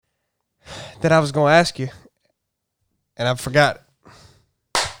that I was going to ask you, and I forgot it.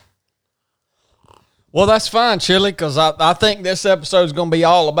 Well, that's fine, Chili, because I think this episode is going to be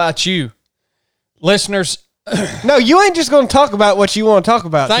all about you. Listeners, No, you ain't just going to talk about what you want to talk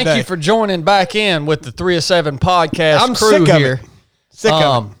about thank today. you for joining back in with the 3 of 7 podcast I'm crew sick of here. it. Sick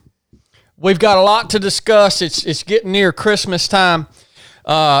of it. We've got a lot to discuss. It's getting near Christmas time.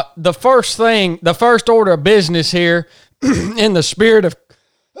 The first order of business here, in the spirit of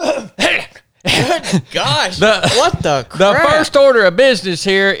Gosh, what the crap? the first order of business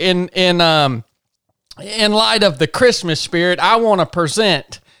here in light of the Christmas spirit, I want to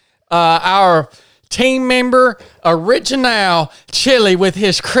present our team member Original Chili with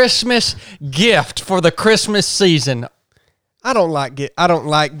his Christmas gift for the Christmas season. I don't like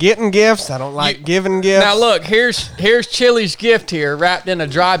getting gifts. I don't like giving gifts. Now look, here's Chili's gift here, wrapped in a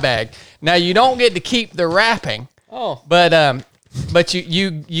dry bag. Now you don't get to keep the wrapping. Oh, but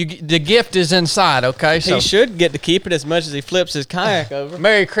you the gift is inside. Okay, so he should get to keep it as much as he flips his kayak over.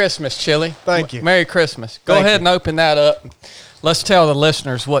 Merry Christmas, Chili. Thank you. Merry Christmas. Go Thank ahead you. and open that up. Let's tell the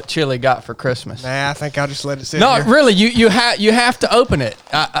listeners what Chili got for Christmas. Nah, I think I'll just let it sit No, here. really, you have to open it.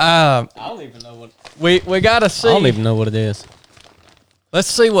 I don't even know what. We gotta see. I don't even know what it is. Let's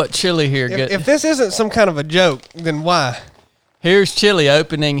see what Chili here gets. If this isn't some kind of a joke, then why? Here's Chili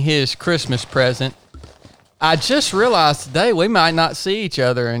opening his Christmas present. I just realized today we might not see each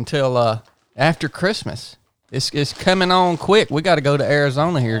other until after Christmas. It's coming on quick. We got to go to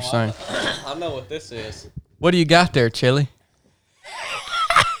Arizona here soon. I know what this is. What do you got there, Chili?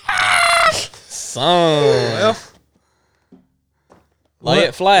 Son. Well, Lay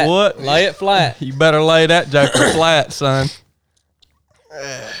it flat. What? Lay it flat. You better lay that joker flat, son.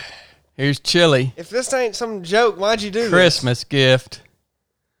 Here's Chili. if this ain't some joke, why'd you do Christmas gift.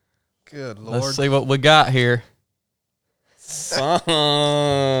 this? Good Lord. Let's see what we got here. Son.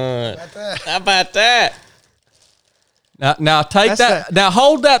 How about that? Now take That's that. Now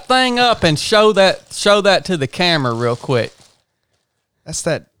hold that thing up and show that to the camera real quick. That's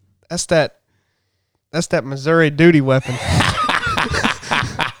that Missouri duty weapon.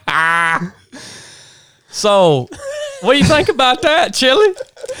 So, what do you think about that, Chili?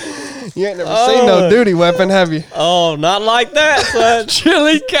 You ain't never seen no duty weapon, have you? Oh, not like that, son.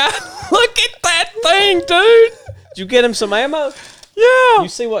 Chili got. Look at that thing, dude. Did you get him some ammo? Yeah. You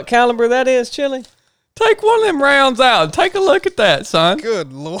see what caliber that is, Chili? Take one of them rounds out. Take a look at that, son.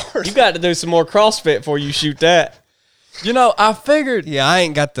 Good Lord. You got to do some more CrossFit before you shoot that. You know, I figured. Yeah, I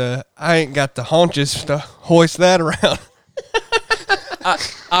ain't got the haunches to hoist that around.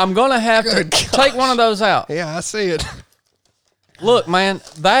 I'm gonna have to take one of those out. Yeah, I see it. Look, man,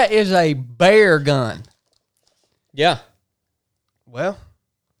 that is a bear gun. Yeah. Well,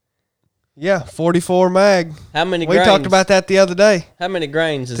 yeah, 44 mag. How many We grains? talked about that the other day. How many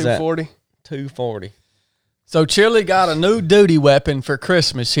grains is that? 240. 240. So Chili got a new duty weapon for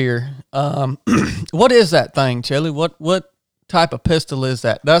Christmas here. What is that thing, Chili? What type of pistol is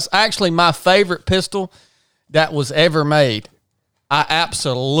that? That's actually my favorite pistol that was ever made. I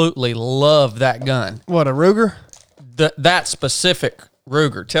absolutely love that gun. What, a Ruger? That specific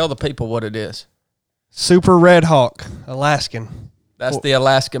Ruger. Tell the people what it is. Super Red Hawk, Alaskan. That's the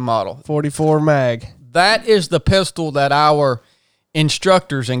Alaskan model. 44 mag. That is the pistol that our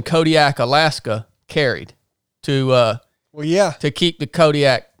instructors in Kodiak, Alaska carried to Well, yeah. to keep the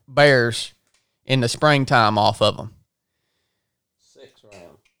Kodiak bears in the springtime off of them. 6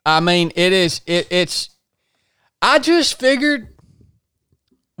 rounds. I mean, it's I just figured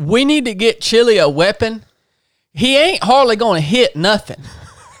we need to get Chili a weapon. He ain't hardly going to hit nothing.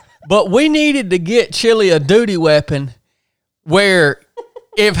 But we needed to get Chili a duty weapon where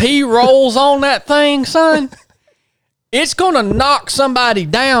if he rolls on that thing, son, it's going to knock somebody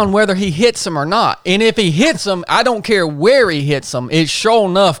down whether he hits them or not. And if he hits them, I don't care where he hits them, it's sure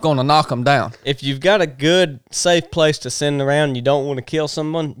enough going to knock them down. If you've got a good, safe place to send around and you don't want to kill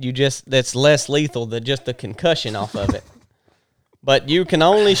someone, that's less lethal than just the concussion off of it. But you can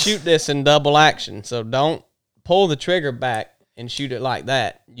only shoot this in double action, so don't pull the trigger back and shoot it like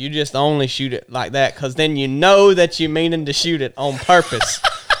that. You just only shoot it like that, because then you know that you're meaning to shoot it on purpose.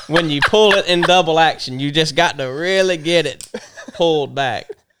 When you pull it in double action, you just got to really get it pulled back.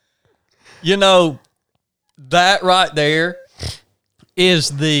 You know, that right there is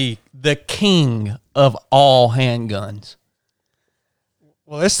the king of all handguns.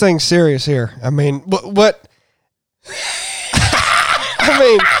 Well, this thing's serious here. I mean, what? I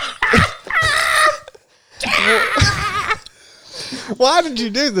mean, why did you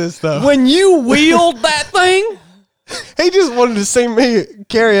do this, though? When you wield that thing, He just wanted to see me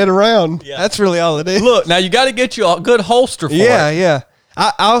carry it around. Yeah. That's really all it is. look, now you got to get you a good holster for Yeah, it. yeah.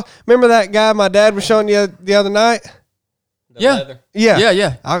 I'll remember that guy my dad was showing you the other night. Leather.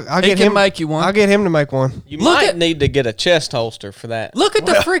 Yeah. I'll He get can him. make you one. I'll get him to make one. You Look might at- need to get a chest holster for that. Look at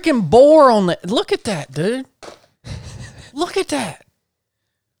the freaking bore on that. Look at that, dude. Look at that.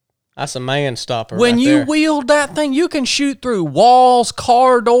 That's a man stopper. When right you there. wield that thing, you can shoot through walls,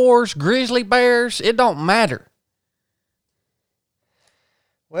 car doors, grizzly bears. It don't matter.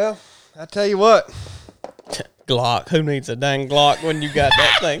 Well, I tell you what. Glock. Who needs a dang Glock when you got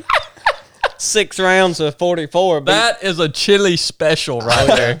that thing? 6 rounds of 44. That is a chili special right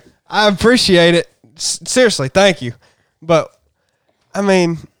there. I appreciate it. Seriously, thank you. But I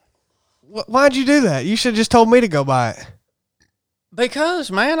mean, why'd you do that? You should have just told me to go buy it. Because,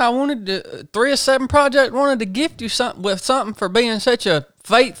 man, I wanted to, 3 of 7 Project wanted to gift you something for being such a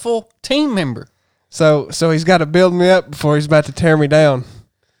faithful team member. So he's got to build me up before he's about to tear me down.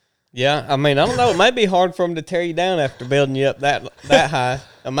 Yeah, I mean, I don't know. It may be hard for him to tear you down after building you up that high.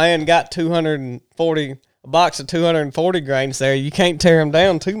 A man got a box of 240 grains there. You can't tear him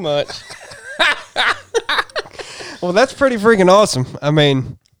down too much. Well, that's pretty freaking awesome. I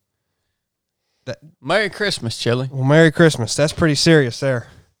mean, Merry Christmas, Chili. well, Merry Christmas. That's pretty serious there.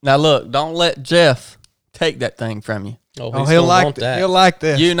 Now, look, don't let Jeff take that thing from you. Oh, he's he'll gonna like want it. that. He'll like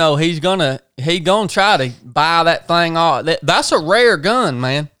this. You know he gonna try to buy that thing off. That's a rare gun,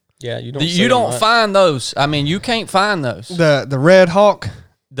 man. Yeah, you don't. You don't find those. I mean, you can't find those. the Red Hawk.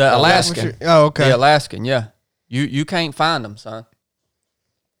 The Alaskan. Oh, okay. The Alaskan, yeah. You can't find them, son.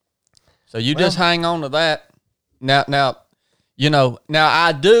 So you just hang on to that. Now,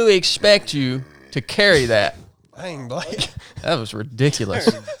 I do expect you to carry that. Dang, Blake. That was ridiculous.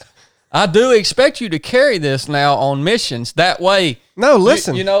 I do expect you to carry this now on missions. That way, No,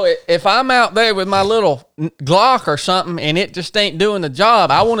 listen. You know, if I'm out there with my little Glock or something and it just ain't doing the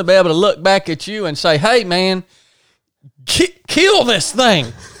job, I want to be able to look back at you and say, "Hey, man, kill this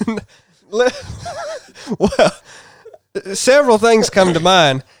thing." Well, several things come to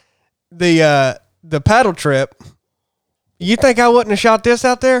mind. The paddle trip. You think I wouldn't have shot this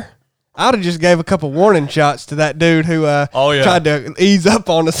out there? I'd have just gave a couple warning shots to that dude who tried to ease up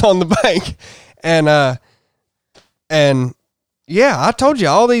on us on the bank. And yeah, I told you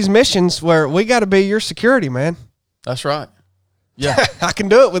all these missions where we got to be your security, man. That's right. Yeah. I can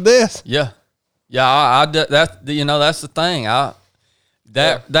do it with this. Yeah. That's the thing.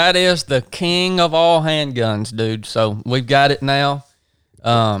 That is the king of all handguns, dude. So we've got it now.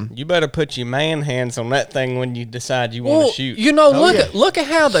 You better put your man hands on that thing when you decide you want to shoot. Look at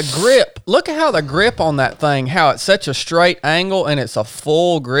how the grip on that thing, how it's such a straight angle and it's a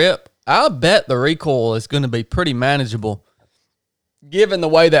full grip. I bet the recoil is going to be pretty manageable given the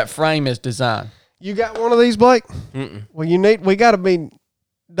way that frame is designed. You got one of these, Blake? Mm-mm. Well, we got to be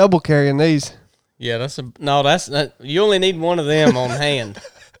double carrying these. Yeah, you only need one of them on hand.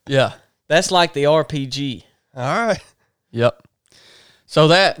 Yeah. That's like the RPG. All right. Yep. So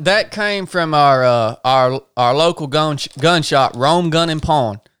that came from our local gun shop, Rome Gun and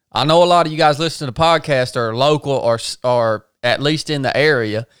Pawn. I know a lot of you guys listen to the podcast are local or at least in the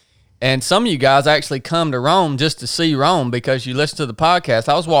area, and some of you guys actually come to Rome just to see Rome because you listen to the podcast.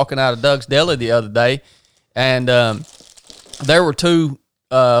 I was walking out of Doug's Deli the other day, and there were 2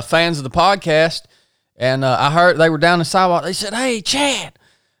 fans of the podcast, and I heard they were down the sidewalk. They said, "Hey, Chad."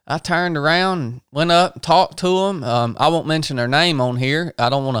 I turned around and went up and talked to them. I won't mention their name on here. I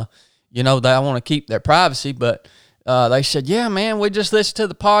don't want to, I want to keep their privacy. But they said, "Yeah, man, we just listened to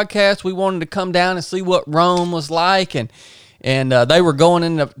the podcast. We wanted to come down and see what Rome was like." And they were going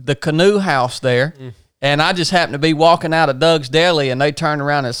in the canoe house there. And I just happened to be walking out of Doug's Deli, and they turned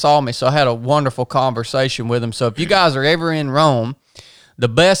around and saw me. So I had a wonderful conversation with them. So if you guys are ever in Rome, the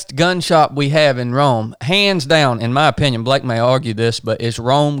best gun shop we have in Rome, hands down, in my opinion, Blake may argue this, but it's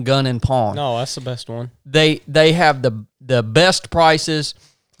Rome Gun and Pawn. No, that's the best one. They have the best prices.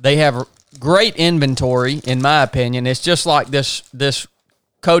 They have great inventory, in my opinion. It's just like this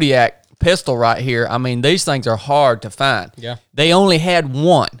Kodiak pistol right here. I mean, these things are hard to find. Yeah. They only had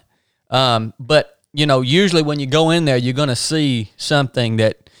one. But, usually when you go in there, you're going to see something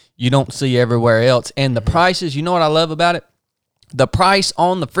that you don't see everywhere else. And the prices, you know what I love about it? The price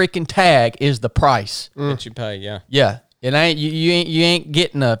on the freaking tag is the price that you pay. Yeah, yeah. It ain't you ain't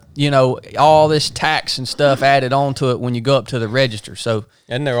getting all this tax and stuff added onto it when you go up to the register. So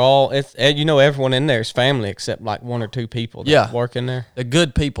and they're all everyone in there is family except like 1 or 2 people that work in there. The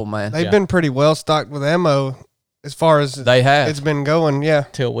good people, man. They've been pretty well stocked with ammo as far as they have. It's been going. Yeah.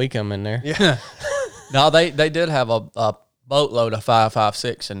 Till we come in there. Yeah. No, they did have a boatload of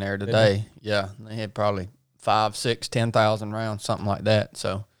 5.56 in there today. Yeah, they had probably 5, 6, 10,000 rounds, something like that.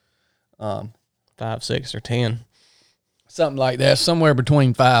 So, 5, 6, or 10. Something like that, somewhere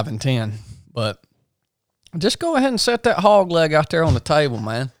between 5 and 10. But just go ahead and set that hog leg out there on the table,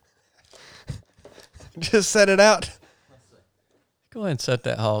 man. Just set it out. Go ahead and set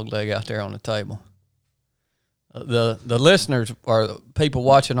that hog leg out there on the table. The listeners or the people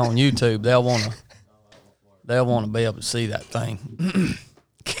watching on YouTube, they'll want to be able to see that thing.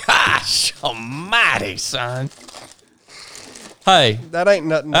 Gosh almighty, son. Hey, That ain't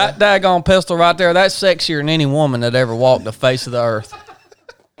nothing. that daggone pistol right there, that's sexier than any woman that ever walked the face of the earth.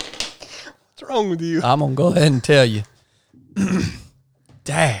 What's wrong with you? I'm going to go ahead and tell you.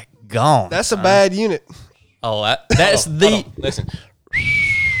 Daggone. That's a bad unit. Oh, that's the... Listen.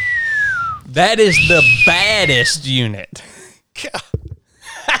 That is the baddest unit.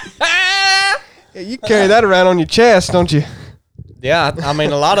 Yeah, you carry that around on your chest, don't you? Yeah, I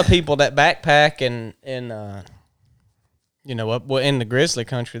mean, a lot of people that backpack and in the grizzly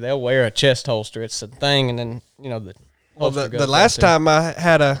country, they'll wear a chest holster. It's a thing, and then the holster goes The last there, too. time I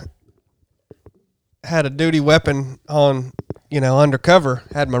had a duty weapon on, undercover,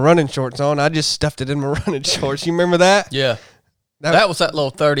 had my running shorts on, I just stuffed it in my running shorts. You remember that? Yeah. That was that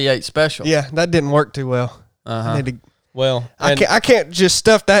little 38 special. Yeah, that didn't work too well. Uh-huh. I need to, Well, I can't just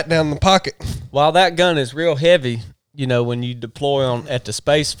stuff that down the pocket. while that gun is real heavy, when you deploy at the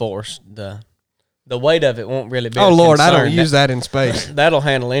Space Force, the weight of it won't really be. Oh a Lord, I concern. don't use that in space. That'll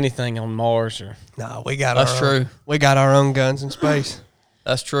handle anything on Mars or. No, we got That's true. We got our own guns in space.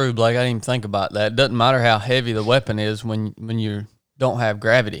 That's true, Blake. I didn't even think about that. It doesn't matter how heavy the weapon is when you don't have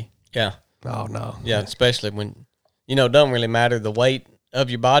gravity. Yeah, Oh no. yeah, especially when it doesn't really matter the weight of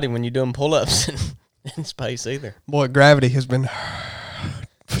your body when you're doing pull-ups in space either. Boy, gravity has been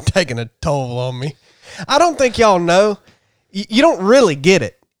taking a toll on me. I don't think y'all know. You don't really get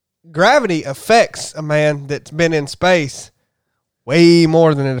it. Gravity affects a man that's been in space way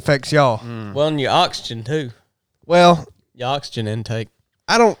more than it affects y'all. Well, and your oxygen too, Well, your oxygen intake.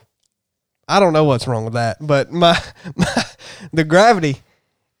 I don't know what's wrong with that, but the gravity,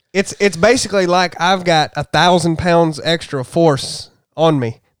 it's basically like I've got 1,000 pounds extra force on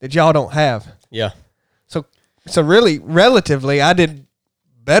me that y'all don't have. Yeah, So really, relatively, I did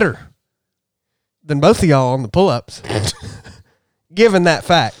better than both of y'all on the pull-ups, given that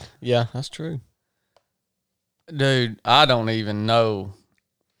fact. yeah, that's true. Dude, I don't even know.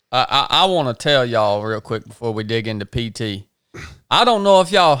 I want to tell y'all real quick before we dig into PT. I don't know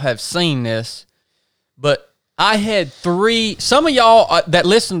if y'all have seen this, but I had 3. Some of y'all that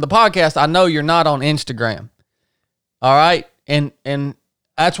listen to the podcast, I know you're not on Instagram. All right? And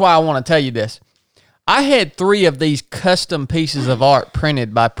that's why I want to tell you this. I had 3 of these custom pieces of art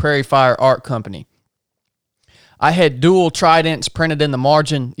printed by Prairie Fire Art Company. I had dual tridents printed in the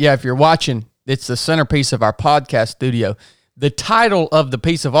margin. Yeah, if you're watching, it's the centerpiece of our podcast studio. The title of the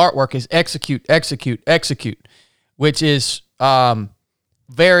piece of artwork is Execute, Execute, Execute, which is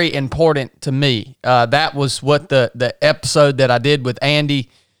very important to me. That was what the episode that I did with Andy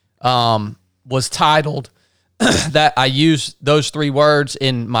was titled. That I use those 3 words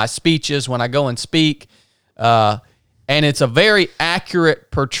in my speeches when I go and speak. And it's a very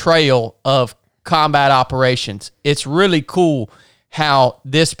accurate portrayal of combat operations. It's really cool how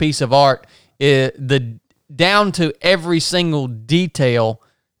this piece of art is down to every single detail,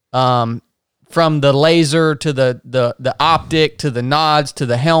 from the laser to the optic to the nods to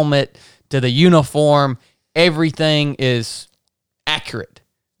the helmet to the uniform. Everything is accurate.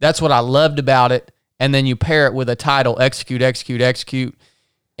 That's what I loved about it. And then you pair it with a title, Execute, Execute, Execute.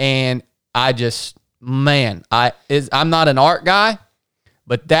 And I just, man, I'm not an art guy,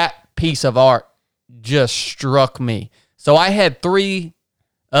 but that piece of art just struck me. So I had 3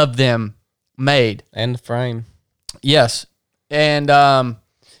 of them made. And the frame. Yes. And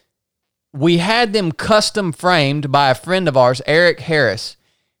we had them custom framed by a friend of ours, Eric Harris.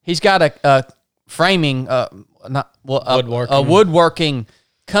 He's got a framing, a woodworking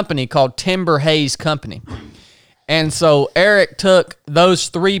company called Timber Hayes Company. And so Eric took those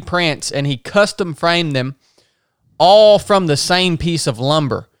 3 prints and he custom framed them all from the same piece of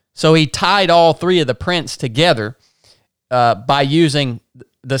lumber. So he tied all 3 of the prints together by using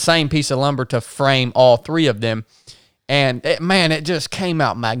the same piece of lumber to frame all 3 of them. And it just came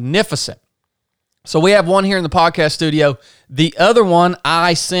out magnificent. So we have one here in the podcast studio. The other one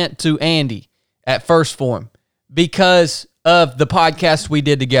I sent to Andy at First Form because of the podcast we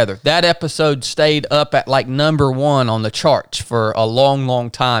did together. That episode stayed up at like number 1 on the charts for a long,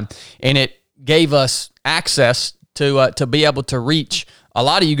 long time. And it gave us access to be able to reach a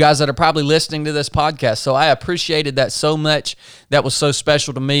lot of you guys that are probably listening to this podcast. So I appreciated that so much. That was so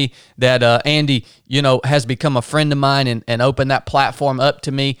special to me that Andy, has become a friend of mine and opened that platform up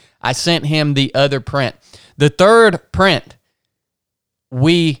to me. I sent him the other print. The third print,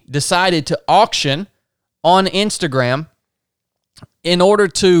 we decided to auction on Instagram in order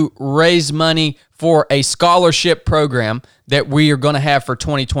to raise money for a scholarship program that we are going to have for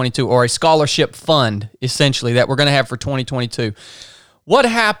 2022, or a scholarship fund, essentially, that we're going to have for 2022. What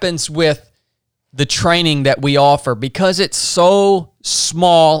happens with the training that we offer? Because it's so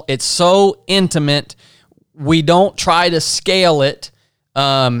small, it's so intimate, we don't try to scale it.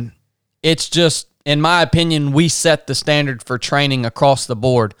 It's just, in my opinion, we set the standard for training across the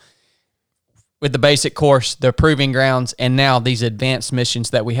board with the basic course, the Proving Grounds, and now these advanced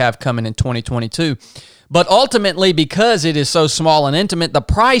missions that we have coming in 2022. But ultimately, because it is so small and intimate, the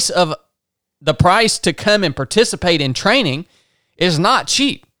price to come and participate in training is not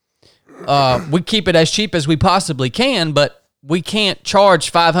cheap. We keep it as cheap as we possibly can, but we can't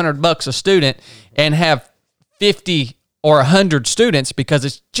charge $500 a student and have 50 or 100 students, because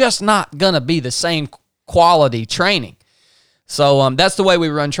it's just not going to be the same quality training. So that's the way we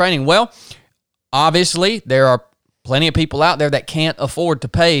run training. Well, obviously, there are plenty of people out there that can't afford to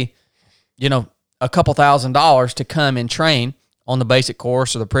pay, a couple $1,000s to come and train on the basic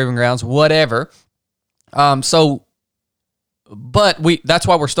course or the Proving Grounds, whatever. That's why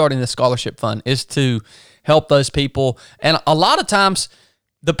we're starting this scholarship fund, is to help those people. And a lot of times,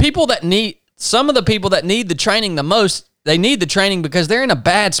 some of the people that need the training the most, they need the training because they're in a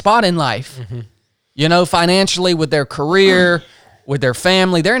bad spot in life. Mm-hmm. Financially, with their career, with their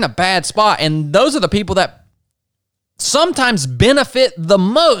family, they're in a bad spot. And those are the people that sometimes benefit the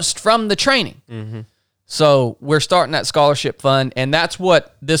most from the training. Mm-hmm. So we're starting that scholarship fund, and that's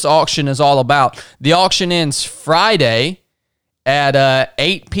what this auction is all about. The auction ends Friday at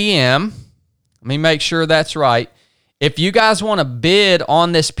 8 p.m. Let me make sure that's right. If you guys want to bid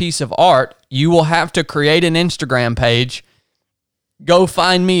on this piece of art, you will have to create an Instagram page. Go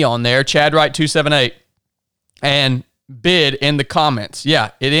find me on there, ChadWright278, and bid in the comments. Yeah,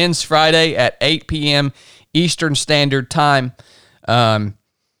 it ends Friday at 8 p.m. Eastern Standard Time.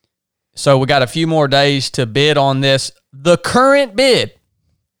 So we got a few more days to bid on this. The current bid,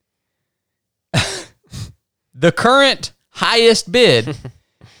 the current highest bid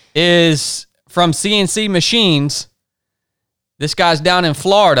is from CNC Machines. This guy's down in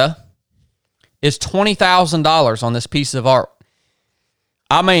Florida, is $20,000 on this piece of art.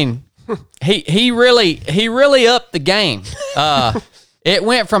 I mean, he really upped the game. It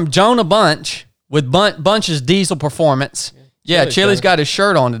went from Jonah Bunch with Bunch's Diesel Performance. Yeah, Chili's got his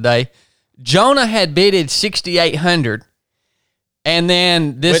shirt on today. Jonah had bidded $6,800, and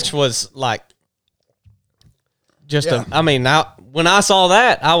then this, which was like when I saw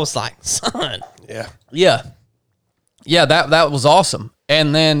that, I was like, son, yeah, that was awesome.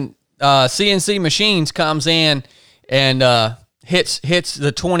 And then CNC Machines comes in and hits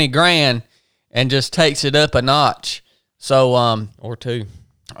the 20 grand and just takes it up a notch. So or two.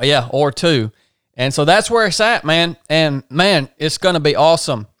 Yeah, or two. And so that's where it's at, man. And man, it's going to be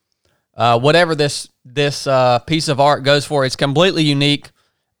awesome. Whatever this piece of art goes for, it's completely unique.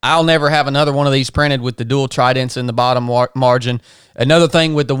 I'll never have another one of these printed with the dual tridents in the bottom margin. Another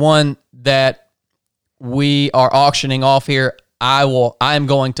thing with the one that we are auctioning off here, I am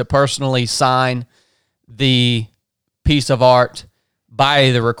going to personally sign the piece of art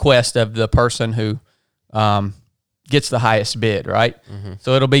by the request of the person who gets the highest bid, right? Mm-hmm.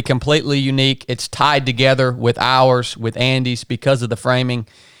 So it'll be completely unique. It's tied together with ours, with Andy's, because of the framing.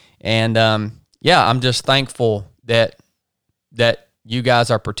 And I'm just thankful that you guys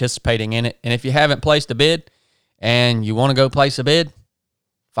are participating in it. And if you haven't placed a bid and you want to go place a bid,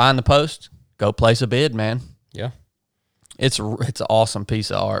 find the post, go place a bid, man. Yeah. It's an awesome piece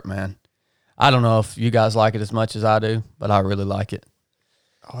of art, man. I don't know if you guys like it as much as I do, but I really like it.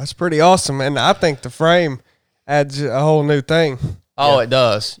 Oh, that's pretty awesome. And I think the frame adds a whole new thing. Oh, yeah. It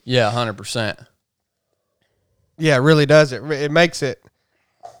does. Yeah, 100%. Yeah, it really does. It makes it,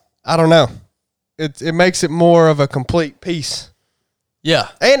 I don't know. It makes it more of a complete piece. Yeah.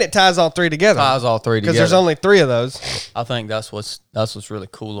 And it ties all three together. Ties all three together. Because there's only three of those. I think that's what's really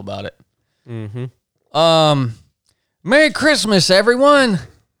cool about it. Mm-hmm. Merry Christmas, everyone.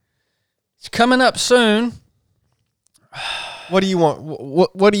 It's coming up soon. What do you want?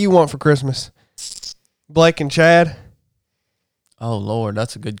 What do you want for Christmas? Blake and Chad? Oh, Lord,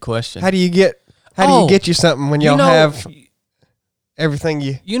 that's a good question. How do you get you something when y'all have everything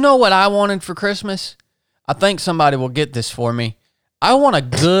you... You know what I wanted for Christmas? I think somebody will get this for me. I want a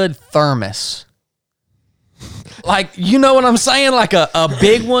good thermos. Like, you know what I'm saying? Like a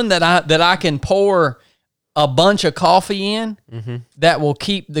big one that I can pour a bunch of coffee in, mm-hmm. that will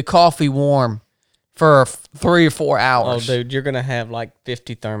keep the coffee warm for 3 or 4 hours. Oh, dude, you're going to have like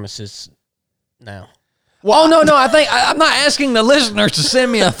 50 thermoses now. Oh no! I'm not asking the listeners to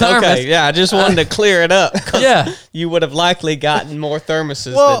send me a thermos. Okay, yeah, I just wanted to clear it up. 'Cause Yeah. you would have likely gotten more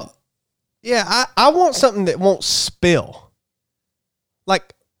thermoses. Well, yeah, I want something that won't spill.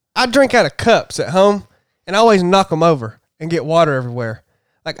 Like, I drink out of cups at home, and I always knock them over and get water everywhere.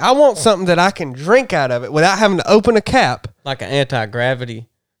 Like, I want something that I can drink out of it without having to open a cap. like an anti-gravity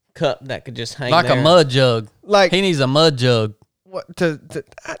cup that could just hang Like there. a mud jug. Like, He needs a mud jug. what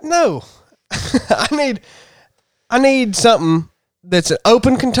no. I need something that's an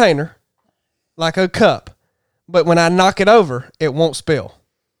open container, like a cup, but when I knock it over, it won't spill.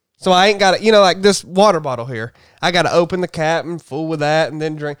 So I ain't got to, like this water bottle here. I got to open the cap and fool with that and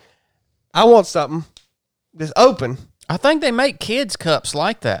then drink. I want something that's open. I think they make kids cups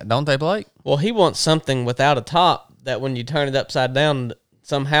like that, don't they, Blake? Well, he wants something without a top that when you turn it upside down,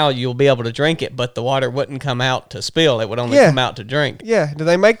 somehow you'll be able to drink it, but the water wouldn't come out to spill. It would only come out to drink. Yeah. Do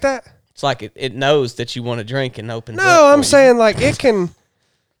they make that? It's like it knows that you want to drink and opens up. No, for I'm you. saying like it can.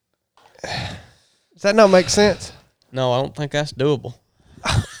 Does that not make sense? No, I don't think that's doable.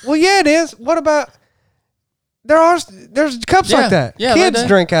 Well, yeah, it is. What about there's cups like that. Yeah, Kids they do.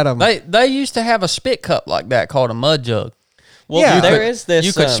 drink out of them. They used to have a spit cup like that called a mud jug. Well, Yeah. there is this.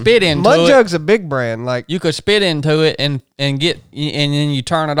 You could spit into Mud it. Jug's a big brand. Like, You could spit into it and then you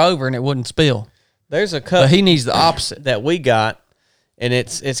turn it over and it wouldn't spill. There's a cup But he needs the opposite. that we got, and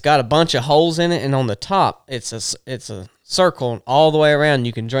it's got a bunch of holes in it, and on the top it's a circle all the way around.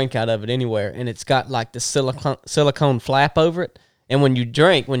 You can drink out of it anywhere, and it's got like the silicone flap over it. And when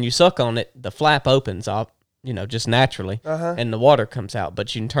you suck on it, the flap opens up, just naturally, and the water comes out.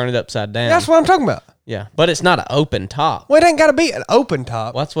 But you can turn it upside down. that's what I'm talking about. Yeah, but it's not an open top. Well, it ain't got to be an open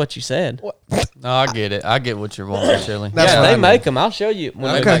top. Well, that's what you said. No, I get it. I get what you're wanting, Chili. That's Yeah, what I they mean. make them. I'll show you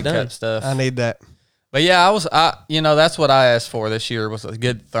when They they're make done. that stuff. I need that. But yeah, that's what I asked for this year was a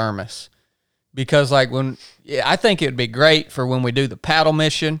good thermos. Because I think it would be great for when we do the paddle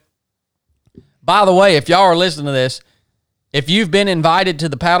mission. By the way, if y'all are listening to this, if you've been invited to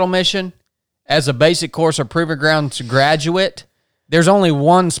the paddle mission as a basic course or Proving Grounds graduate, there's only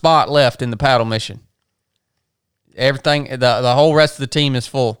one spot left in the paddle mission. Everything, the whole rest of the team is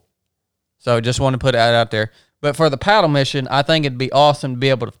full. So just want to put that out there. But for the paddle mission, I think it'd be awesome to be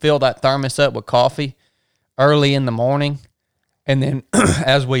able to fill that thermos up with coffee early in the morning. And then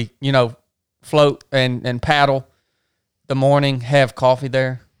as we, float and paddle the morning, have coffee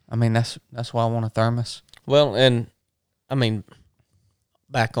there. I mean, that's why I want a thermos. Well, and I mean,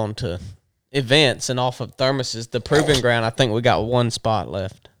 back onto events and off of thermoses, the Proving Ground, I think we got one spot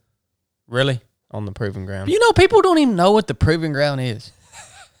left Really? on the Proving Ground. People don't even know what the Proving Ground is.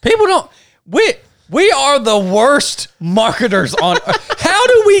 People don't. We are the worst marketers on. How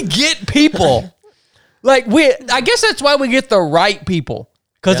do we get people? I guess that's why we get the right people,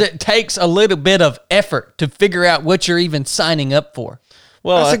 because it takes a little bit of effort to figure out what you're even signing up for.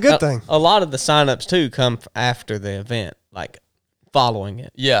 Well, That's a good thing. A lot of the signups too come after the event, like following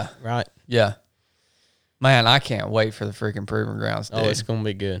it, Yeah, right? yeah. Man, I can't wait for the freaking Proving Grounds, dude. Oh, it's gonna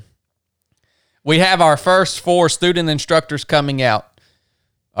be good. We have our first 4 student instructors coming out.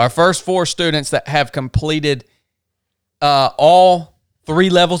 Our first 4 students that have completed all 3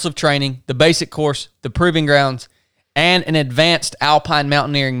 levels of training, the basic course, the Proving Grounds, and an advanced alpine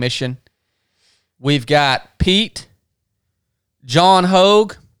mountaineering mission. We've got Pete, John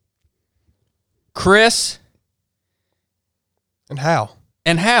Hogue, Chris, And how?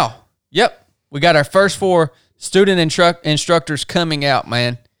 and Hal. Yep. We got our first 4 student instructors coming out,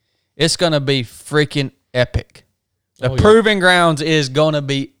 man. It's going to be freaking epic. The Proving Grounds is going to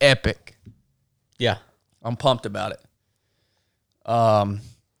be epic. Yeah. I'm pumped about it.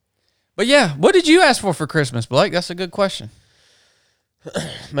 But yeah, what did you ask for Christmas, Blake? That's a good question.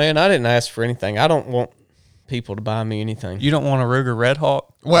 Man, I didn't ask for anything. I don't want people to buy me anything. You don't want a Ruger Red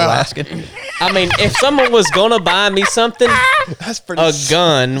Hawk? Well, Alaskan? I mean, if someone was gonna buy me something, That's pretty. a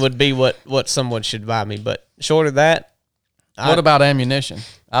gun would be what someone should buy me. But short of that, What about ammunition?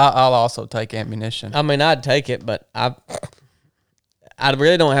 I'll also take ammunition. I mean, I'd take it, but I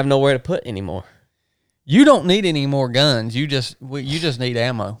really don't have nowhere to put anymore. You don't need any more guns. You just need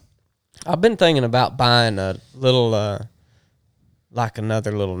ammo. I've been thinking about buying a little, like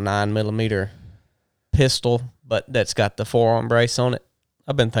another little 9mm pistol, but that's got the forearm brace on it.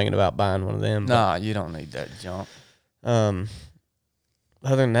 I've been thinking about buying one of them. Nah, you don't need that junk. Other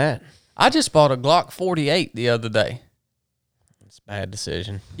than that, I just bought a Glock 48 the other day. it's a bad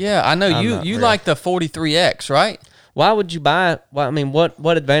decision. Yeah, I know I'm you not real. like the 43X, right? Why would you buy it? Well, I mean,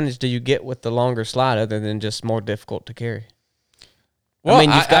 what advantage do you get with the longer slide other than just more difficult to carry? Well, I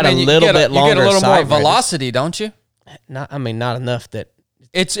mean, you've got a little bit longer You get a little more sight range. velocity, don't you? Not enough that.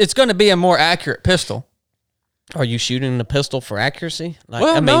 It's going to be a more accurate pistol. Are you shooting the pistol for accuracy? Like,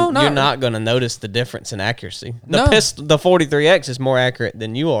 Well, no, you're not going to notice the difference in accuracy. No. The 43X is more accurate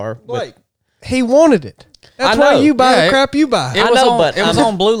than you are. Wait, he wanted it. That's I why know. you buy Yeah, the crap you buy. It I was know, on, but it was I'm-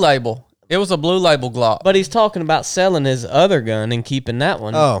 on Blue Label. It was a Blue Label Glock. But he's talking about selling his other gun and keeping that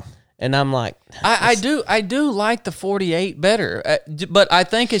one. Oh, And I'm like, I do like the 48 better, but I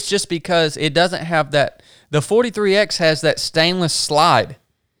think it's just because it doesn't have that. The 43X has that stainless slide,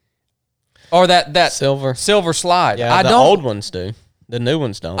 or that silver. slide. Yeah, I the don't. old ones do. The new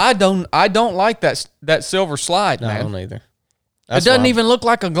ones don't. I don't like that silver slide, I man. don't either. It That's doesn't why even look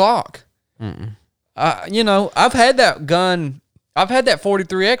like a Glock. I've had that gun. I've had that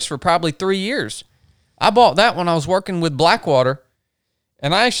 43X for probably 3 years. I bought that when I was working with Blackwater,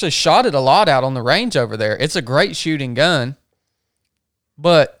 and I actually shot it a lot out on the range over there. It's a great shooting gun.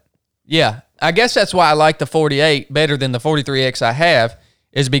 But, yeah, I guess that's why I like the 48 better than the 43X I have,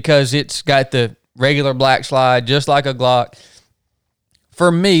 is because it's got the regular black slide, just like a Glock.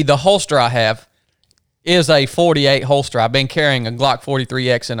 For me, the holster I have is a 48 holster. I've been carrying a Glock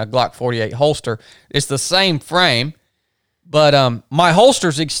 43X and a Glock 48 holster. It's the same frame, but my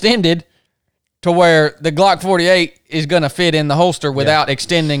holster's extended to where the Glock 48 is going to fit in the holster without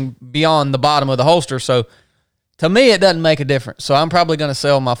extending beyond the bottom of the holster. So to me, it doesn't make a difference. So I'm probably going to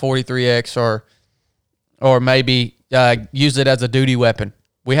sell my 43X or maybe use it as a duty weapon.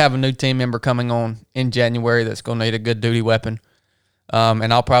 We have a new team member coming on in January that's going to need a good duty weapon,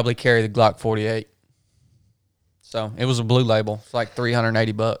 and I'll probably carry the Glock 48. So it was a Blue Label. It's like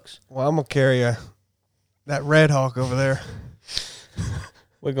 $380. well, I'm gonna carry that Red Hawk over there.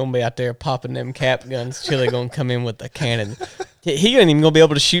 we're going to be out there popping them cap guns. Chili going to come in with a cannon. He ain't even going to be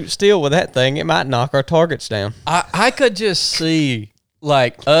able to shoot steel with that thing. It might knock our targets down. I could just see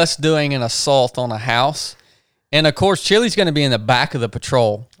like us doing an assault on a house. And of course, Chili's going to be in the back of the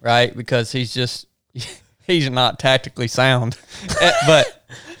patrol, right? Because he's not tactically sound. But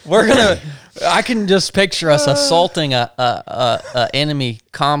I can just picture us assaulting a enemy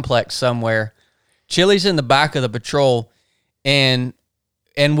complex somewhere. Chili's in the back of the patrol, and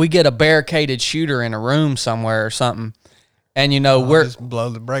we get a barricaded shooter in a room somewhere or something. And we're Just blow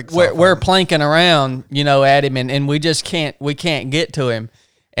the brakes we're, off we're on it. planking around, at him, and we just can't get to him.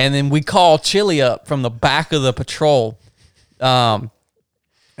 And then we call Chili up from the back of the patrol, and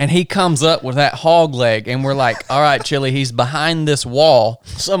he comes up with that hog leg, and we're like, all right, Chili, he's behind this wall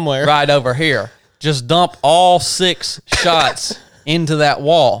Somewhere. right over here. Just dump all 6 shots into that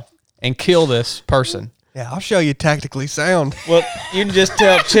wall and kill this person. Yeah, I'll show you tactically sound. Well, you can just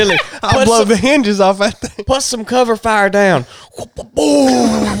tell Chili, I'll blow the hinges off that thing. put some cover fire down.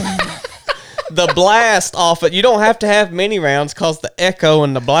 Boom. The blast off it. You don't have to have many rounds because the echo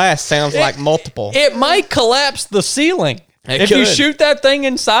and the blast sounds like multiple. It might collapse the ceiling. It If you could. shoot that thing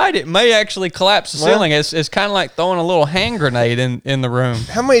inside, it may actually collapse the Well- ceiling. It's kind of like throwing a little hand grenade in the room.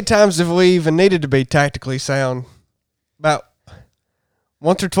 How many times have we even needed to be tactically sound? About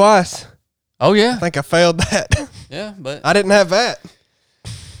once or twice. Oh, yeah. I think I failed that. Yeah, but I didn't have that.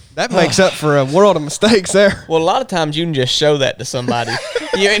 That makes up for a world of mistakes there. Well, a lot of times you can just show that to somebody.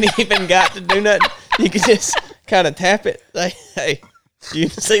 You ain't even got to do nothing. You can just kind of tap it. Like, hey, you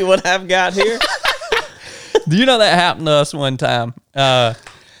see what I've got here? do you know that happened to us one time? I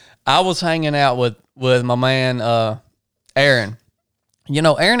was hanging out with my man Aaron.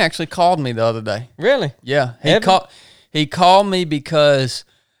 Aaron actually called me the other day. Really? Yeah, Evan? he called me because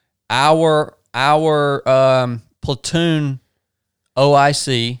our platoon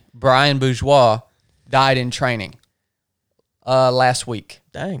OIC Brian Bourgeois died in training last week.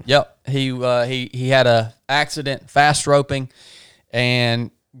 Dang. Yep, he had a accident fast roping,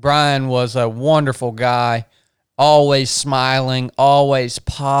 and Brian was a wonderful guy, always smiling, always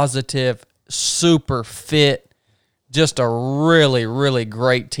positive, super fit, just a really, really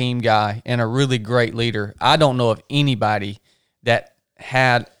great team guy and a really great leader. I don't know of anybody that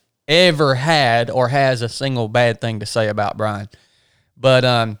ever had or has a single bad thing to say about Brian.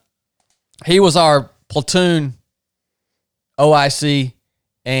 But he was our platoon OIC,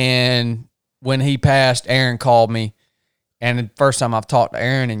 and when he passed, Aaron called me. And the first time I've talked to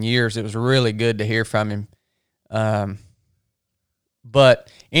Aaron in years, it was really good to hear from him.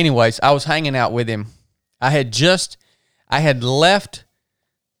 But anyways, I was hanging out with him. I had left,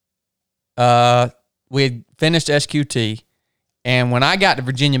 we had finished SQT, and when I got to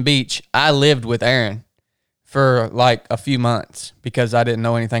Virginia Beach, I lived with Aaron for like a few months because I didn't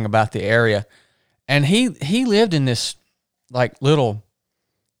know anything about the area. And he lived in this like little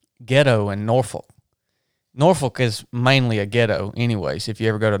ghetto in Norfolk. Norfolk is mainly a ghetto anyways, if you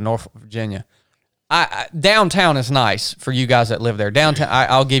ever go to Norfolk, Virginia. downtown is nice for you guys that live there. Downtown,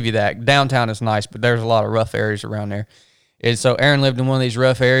 I'll give you that. Downtown is nice, but there's a lot of rough areas around there. And so Aaron lived in one of these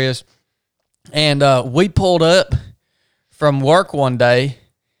rough areas, and we pulled up from work one day,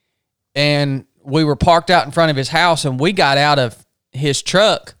 and we were parked out in front of his house, and we got out of his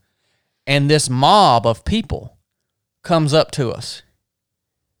truck, and this mob of people comes up to us.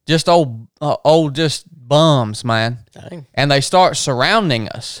 Just old just bums, man. Dang. And they start surrounding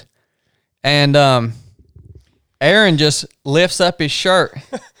us. And Aaron just lifts up his shirt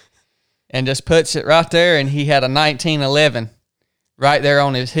and just puts it right there, and he had a 1911 right there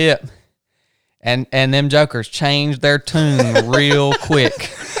on his hip. And them jokers changed their tune real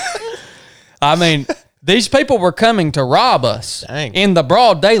quick. I mean, these people were coming to rob us. Dang. In the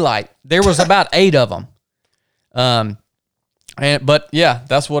broad daylight. There was about 8 of them. But yeah,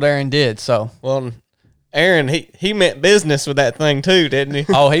 that's what Aaron did. So, Well, Aaron, he meant business with that thing too, didn't he?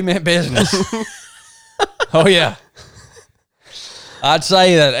 oh, he meant business. Oh yeah. I'd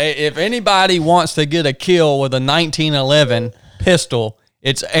say that if anybody wants to get a kill with a 1911 pistol,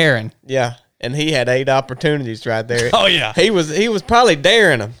 it's Aaron. Yeah, and he had 8 opportunities right there. Oh yeah. He was probably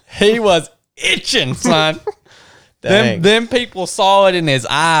daring them. He was itching, son. Dang. them people saw it in his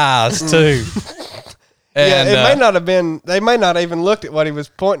eyes too. And, Yeah, it may not have been. They may not even looked at what he was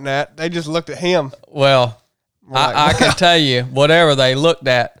pointing at. They just looked at him. Well, Like- I can tell you, whatever they looked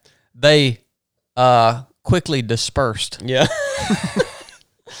at, they quickly dispersed. Yeah.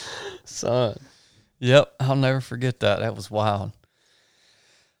 Son. Yep, I'll never forget that. That was wild.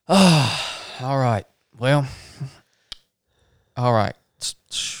 Oh, all right. Well, all right.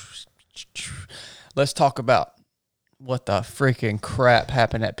 Let's talk about what the freaking crap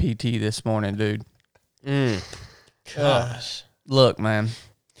happened at PT this morning, dude. Gosh. Look, man.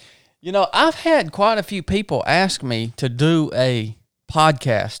 You know, I've had quite a few people ask me to do a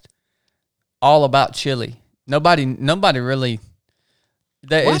podcast all about chili. Nobody really.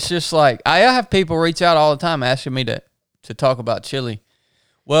 It's just like I have people reach out all the time asking me to talk about chili.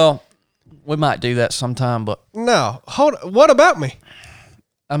 Well, we might do that sometime, but No, hold. What about me?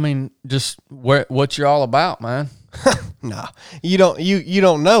 I mean, just what you're all about, man. No, you don't. You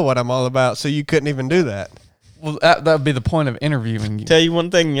don't know what I'm all about, so you couldn't even do that. Well, that would be the point of interviewing you. Tell you one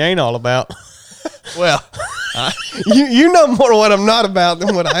thing you ain't all about. Well, you know more what I'm not about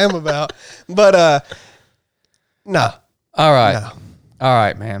than what I am about. But no, All right, no, all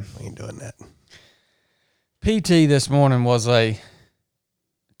right, man. we ain't doing that. PT this morning was a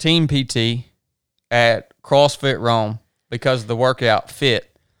team PT at CrossFit Rome because the workout fit.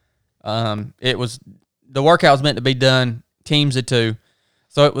 The workout was meant to be done teams of 2,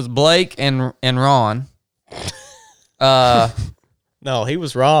 so it was Blake and Ron. No, he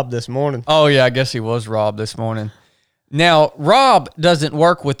was robbed this morning. Oh yeah, I guess he was Rob this morning. Now Rob doesn't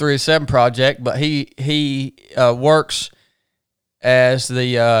work with 307 Project, but he works as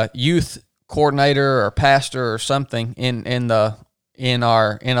the youth coordinator or pastor or something in a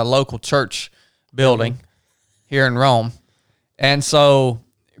local church building here in Rome. And so,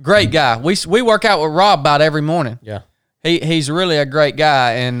 great guy. We work out with Rob about every morning. Yeah. He's really a great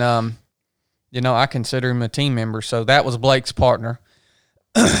guy, and I consider him a team member. So that was Blake's partner.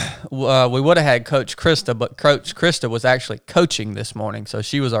 We would have had Coach Krista, but Coach Krista was actually coaching this morning, so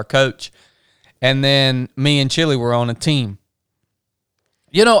she was our coach. And then me and Chili were on a team.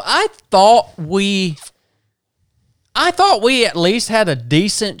 You know, I thought we at least had a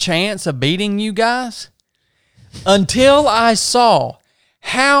decent chance of beating you guys until I saw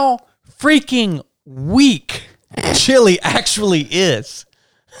how freaking weak Chili actually is.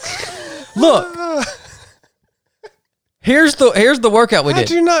 Look, here's the workout we How'd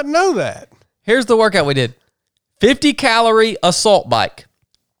did. you not know that? Here's the workout we did. 50-calorie assault bike.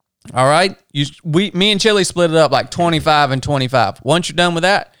 All right? Me and Chili split it up like 25 and 25. Once you're done with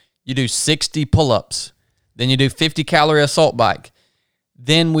that, you do 60 pull-ups. Then you do 50-calorie assault bike.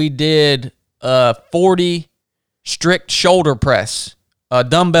 Then we did 40 strict shoulder press,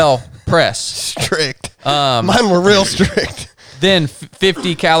 dumbbell press. Strict. Mine were real strict. Then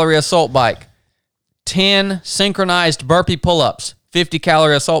 50-calorie assault bike. 10 synchronized burpee pull-ups.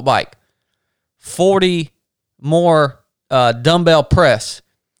 50-calorie assault bike. 40 more dumbbell press.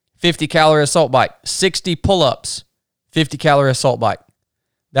 50-calorie assault bike. 60 pull-ups. 50-calorie assault bike.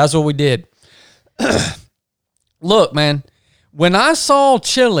 That's what we did. Look, man, when I saw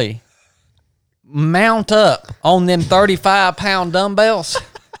Chili mount up on them 35-pound dumbbells,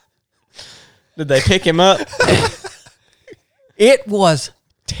 Did they pick him up? it was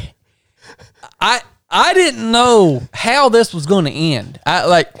I didn't know how this was going to end.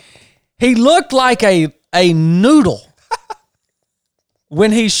 He looked like a noodle.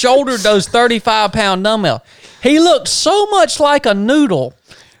 when he shouldered those 35-pound dumbbells. He looked so much like a noodle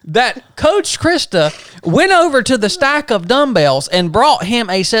that Coach Krista went over to the stack of dumbbells and brought him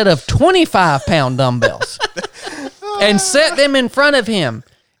a set of 25-pound dumbbells and set them in front of him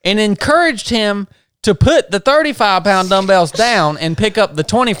and encouraged him to put the 35-pound dumbbells down and pick up the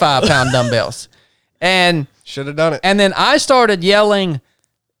 25-pound dumbbells. And should have done it. And then I started yelling,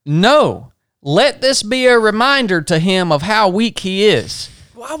 no, let this be a reminder to him of how weak he is.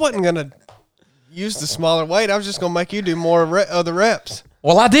 Well, I wasn't going to use the smaller weight. I was just going to make you do more of the reps.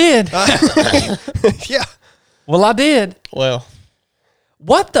 Well, I did. Yeah. Well, I did. Well,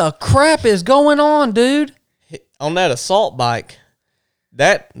 what the crap is going on, dude? on that assault bike,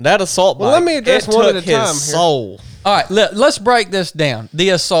 that assault bike, let me address it one took at a time his here. soul. All right, let's break this down. The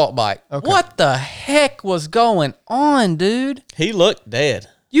assault bike. Okay. What the heck was going on, dude? He looked dead.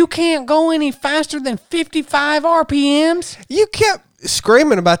 You can't go any faster than 55 RPMs. You kept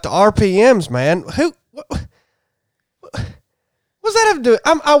screaming about the RPMs, man. What's that have to do?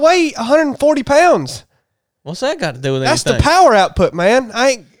 I weigh 140 pounds. What's that got to do with That's anything? the power output, man.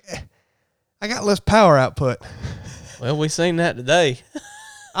 I got less power output. Well, we seen that today.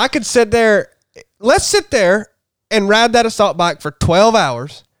 I could sit there. Let's sit there and ride that assault bike for 12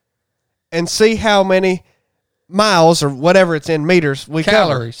 hours and see how many miles or whatever it's in meters we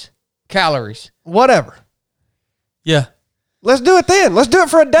Calories. Whatever. Yeah. Let's do it then. Let's do it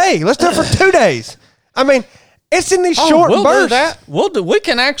for a day. Let's do it for 2 days. I mean, it's in these short we'll bursts. do that. We'll do. We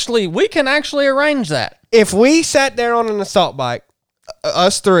can actually arrange that. If we sat there on an assault bike,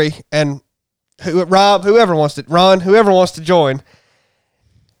 us three, and Rob, whoever wants to join,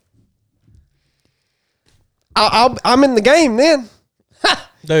 I'm in the game then.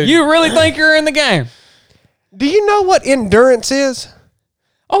 Dude, You really think you're in the game? Do you know what endurance is?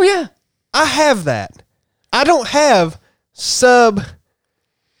 Oh yeah. I have that. I don't have sub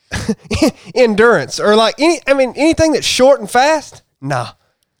endurance or like anything that's short and fast. Nah.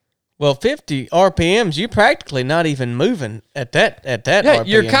 well, 50 RPMs, you're practically not even moving at that Yeah, RPM.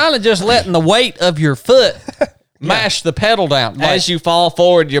 you're kind of just letting the weight of your foot mash the pedal down. Like, As you fall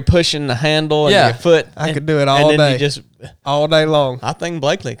forward, you're pushing the handle and Yeah. your foot. I could do it all and then day. You just, All day long. I think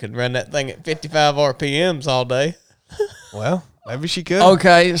Blakely could run that thing at 55 RPMs all day. Well, maybe she could.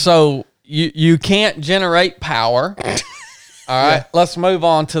 okay, so you can't generate power. All right, Yeah. let's move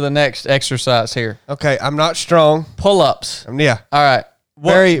on to the next exercise here. Okay, I'm not strong. Pull-ups. Yeah. All right.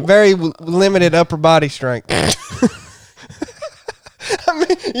 Very limited upper body strength. I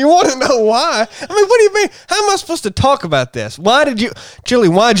mean, you want to know why? I mean, what do you mean? How am I supposed to talk about this? Chili,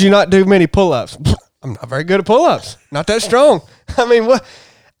 why'd you not do many pull-ups? I'm not very good at pull-ups. Not that strong. I mean, what?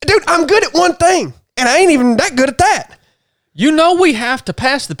 Dude, I'm good at one thing, and I ain't even that good at that. You know we have to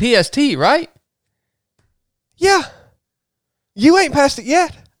pass the PST, right? Yeah. You ain't passed it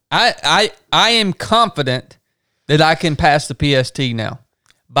yet. I am confident that I can pass the PST now.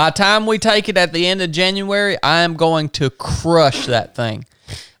 By the time we take it at the end of January, I am going to crush that thing.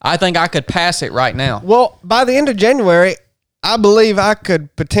 I think I could pass it right now. Well, by the end of January, I believe I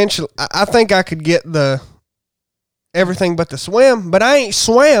could potentially. I think I could get the everything but the swim, but I ain't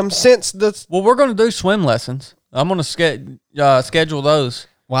swam since the. Well, we're going to do swim lessons. I'm going to schedule those.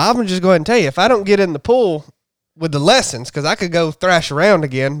 Well, I'm just go ahead and tell you, if I don't get in the pool with the lessons, because I could go thrash around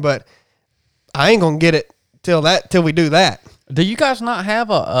again, but I ain't gonna get it till we do that. Do you guys not have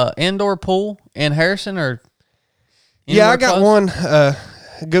a indoor pool in Harrison or? Yeah, I anywhere got close? one a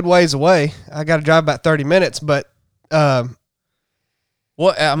good ways away. I got to drive about 30 minutes, but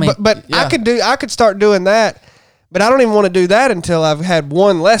What I mean, but yeah. I could start doing that, but I don't even want to do that until I've had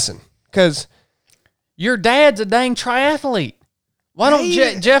one lesson, because Your dad's a dang triathlete. Why don't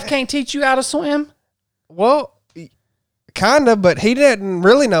Hey. Jeff can't teach you how to swim? well, kinda, but he didn't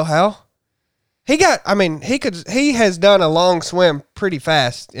really know how. He has done a long swim pretty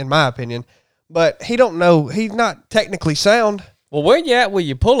fast, in my opinion, but he don't know. He's not technically sound. Well, where you at with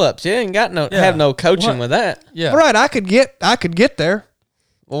your pull-ups? You ain't got Yeah. have no coaching What? with that. Yeah. Right, I could get there.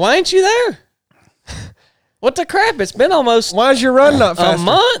 Well, why ain't you there? What the crap? It's been almost. Why is your run not faster?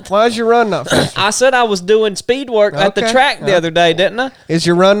 month? Why is your run not faster? I said I was doing speed work at the Okay. track the other day, didn't I? Is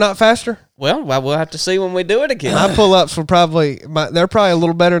your run not faster? Well, we'll have to see when we do it again. My pull-ups were they're probably a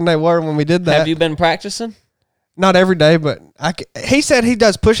little better than they were when we did that. Have you been practicing? Not every day, but he said he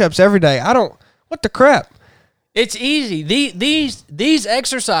does push-ups every day. What the crap? It's easy. These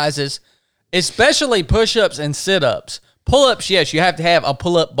exercises, especially push-ups and sit-ups. Pull-ups, yes, you have to have a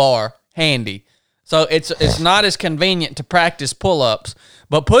pull-up bar handy. So it's not as convenient to practice pull-ups,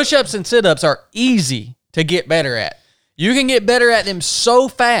 but push-ups and sit-ups are easy to get better at. You can get better at them so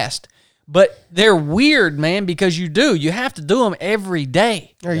fast, But they're weird, man, because you have to do them every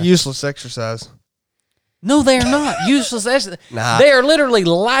day. They're useless exercise. No, they're not useless. Nah. They are literally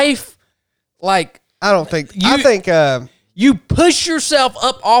life. Like I don't think. You- I think. you push yourself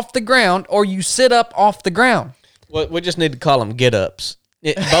up off the ground, or you sit up off the ground. Well, we just need to call them get-ups.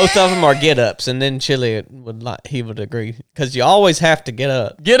 Both of them are get-ups, and then Chili he would agree. Because you always have to get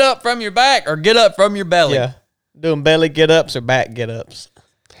up. Get up from your back or get up from your belly. Yeah. Doing belly get-ups or back get-ups.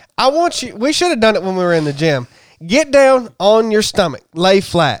 I want you. We should have done it when we were in the gym. Get down on your stomach, lay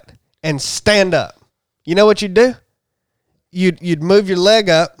flat, and stand up. You know what you'd do? You'd move your leg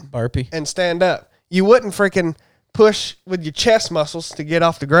up Burpee. and stand up. You wouldn't freaking push with your chest muscles to get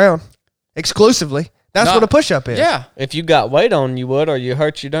off the ground exclusively. That's No. what a push-up is. Yeah. If you got weight on, you would, or you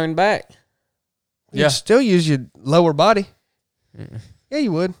hurt your darn back. You'd Yeah. still use your lower body. Yeah,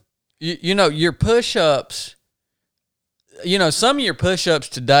 you would. You know, your push-ups, some of your push-ups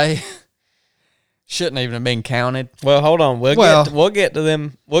today shouldn't even have been counted. Well, hold on. We'll get to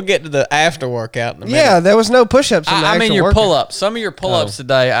them. We'll get to the after workout in a minute. Yeah, there was no push-ups in the I mean, actual your workout. pull-ups. Some of your pull-ups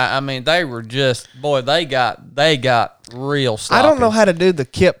today, I mean, they were just, boy, they got real sloppy. I don't know how to do the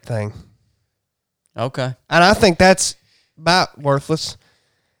kip thing. Okay. And I think that's about worthless.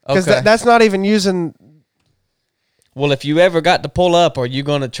 Because Okay. that's not even using... Well, if you ever got to pull up, are you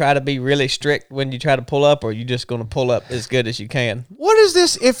going to try to be really strict when you try to pull up, or are you just going to pull up as good as you can? What is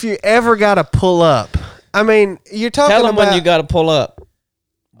this if you ever got to pull up? I mean, you're talking Tell them about... when you got to pull up.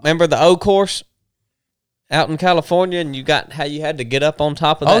 Remember the O course out in California, and you got how you had to get up on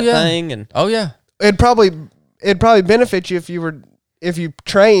top of that thing, and Oh, yeah. It'd probably benefit you if you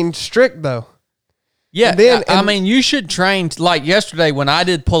trained strict, though. Yeah, And then- I and- mean, you should train like yesterday when I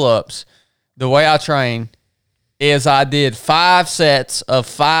did pull-ups. The way I train is I did 5 sets of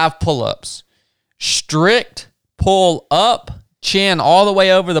 5 pull-ups, strict pull up, chin all the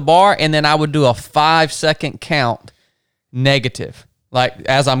way over the bar, and then I would do a 5-second count negative. Like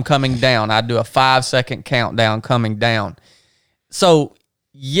as I'm coming down, I'd do a 5-second countdown coming down. So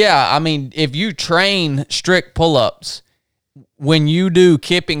yeah, I mean, if you train strict pull-ups, when you do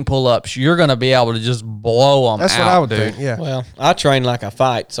kipping pull-ups, you're going to be able to just blow them That's out, what I would dude. think, yeah. well, I train like I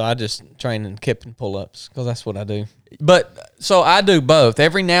fight, so I just train in kip and pull ups because that's what I do. But so I do both.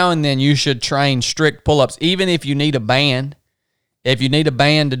 Every now and then you should train strict pull-ups, even if you need a band. If you need a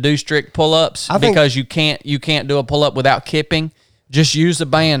band to do strict pull-ups, I think- because you can't do a pull-up without kipping, just use a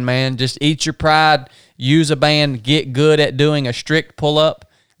band, man. Just eat your pride. Use a band. Get good at doing a strict pull-up,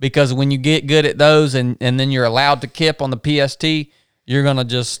 because when you get good at those and then you're allowed to kip on the PST, you're gonna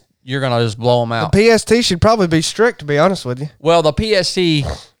just blow them out. PST should probably be strict, to be honest with you. Well, the PST,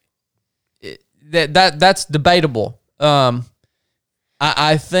 that's debatable.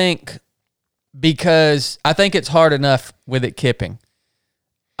 I think because I think it's hard enough with it kipping.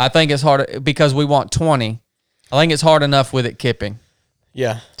 I think it's hard because we want 20. I think it's hard enough with it kipping,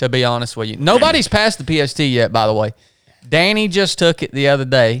 Yeah. to be honest with you. Nobody's passed the PST yet, by the way. Danny just took it the other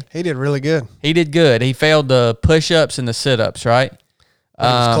day. He did really good. He did good. He failed the push-ups and the sit-ups, right? But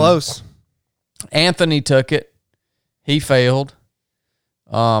it was close. Anthony took it. He failed.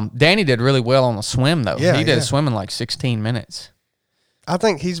 Danny did really well on the swim, though. Yeah, he did yeah. a swim in like 16 minutes. I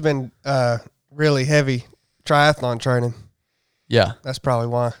think he's been really heavy triathlon training. Yeah. That's probably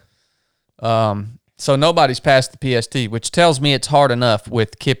why. So nobody's passed the PST, which tells me it's hard enough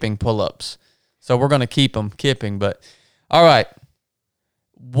with kipping pull-ups. So we're going to keep them kipping. But, all right.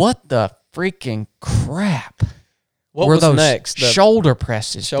 What the freaking crap What were was those next? The shoulder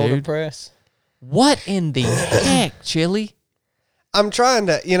presses, shoulder dude? press. What in the heck, Chili? I'm trying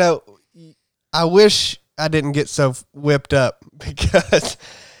to, I wish I didn't get so whipped up because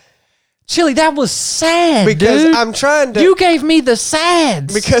Chili, that was sad, dude. I'm trying to You gave me the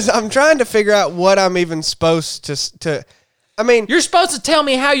sads. because I'm trying to figure out what I'm even supposed to I mean, You're supposed to tell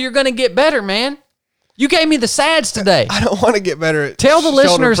me how you're going to get better, man. You gave me the sads today. I don't want to get better at Tell the shoulder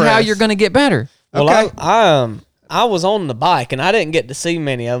listeners how press. you're going to get better. Well, Okay. I was on the bike and I didn't get to see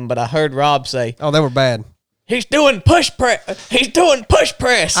many of them, but I heard Rob say Oh, they were bad. he's doing push press. He's doing push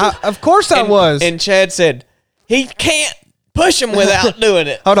press. Of course I was. And Chad said he can't push him without doing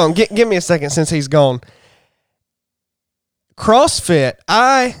it. Hold on, give me a second since he's gone. CrossFit,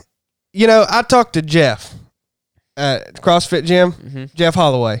 I talked to Jeff at CrossFit Gym, Jeff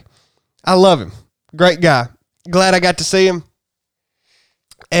Holloway. I love him. Great guy. Glad I got to see him.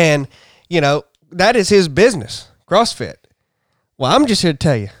 And, that is his business, CrossFit. Well, I'm just here to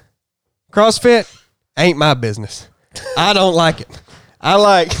tell you, CrossFit ain't my business. I don't like it. I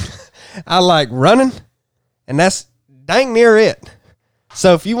like running, and that's dang near it.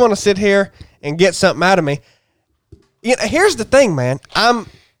 So if you want to sit here and get something out of me, here's the thing, man. I'm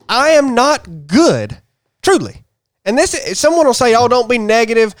I am not good, truly. And someone will say, "Oh, don't be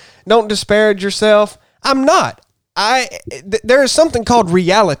negative, don't disparage yourself." I'm not. There is something called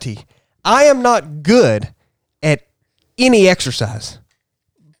reality. I am not good at any exercise.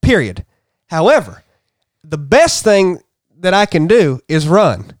 Period. However, the best thing that I can do is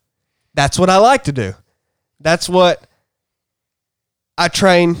run. That's what I like to do. That's what I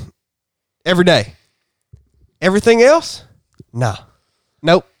train every day. Everything else? Nah.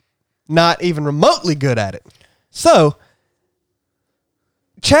 Nope. Not even remotely good at it. So,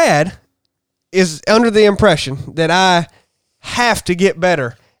 Chad is under the impression that I have to get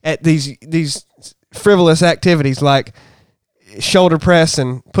better at these frivolous activities like shoulder press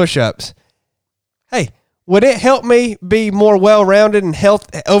and push-ups. Hey, would it help me be more well-rounded and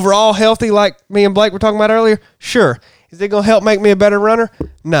overall healthy like me and Blake were talking about earlier? Sure. Is it going to help make me a better runner?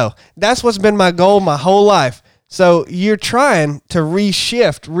 No. That's what's been my goal my whole life. So you're trying to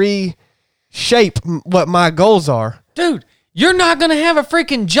reshape what my goals are. Dude, you're not going to have a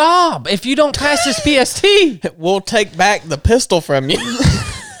freaking job if you don't pass this PST. We'll take back the pistol from you.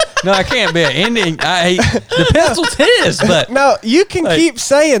 No, I can't be an ending. The pistol's his, but No, you can keep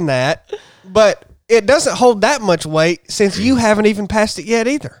saying that, but it doesn't hold that much weight since you haven't even passed it yet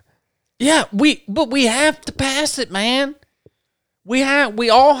either. yeah, we have to pass it, man. We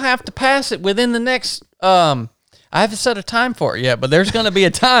all have to pass it within the next I haven't set a time for it yet, but there's going to be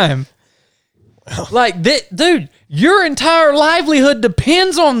a time. Like this, dude, your entire livelihood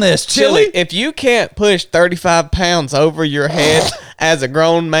depends on this, Chili. Chili, if you can't push 35 pounds over your head as a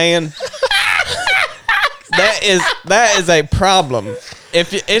grown man, that is a problem.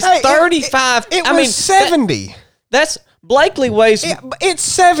 If it's 35, it I was mean 70. that's Blakely weighs It's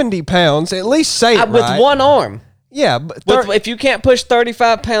 70 pounds. At least say it with right. one arm. Yeah, but If you can't push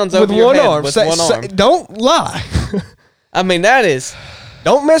 35 pounds with over your one head arm. with one arm, Don't lie. I mean that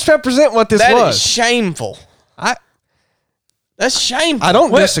Don't misrepresent what this was. is shameful. That's shameful. I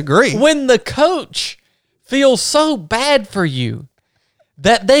don't disagree. When the coach feels so bad for you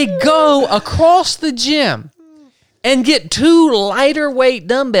that they go across the gym and get 2 lighter weight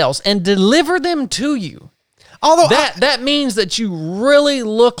dumbbells and deliver them to you. Although That means that you really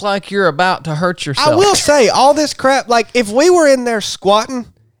look like you're about to hurt yourself. I will say all this crap, like if we were in there squatting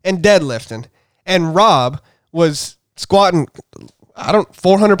and deadlifting and Rob was squatting,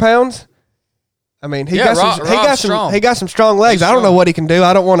 400 pounds. I mean, he got some strong legs. I don't know what he can do.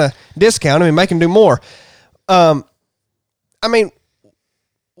 I don't want to discount him and make him do more. I mean,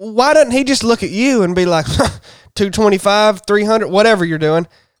 why doesn't he just look at you and be like 225, 300, whatever you're doing?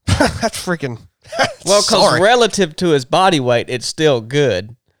 That's freaking. Well, because relative to his body weight, it's still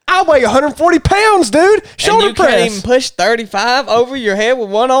good. I weigh 140 pounds, dude. Shoulder and you press. can't even push 35 over your head with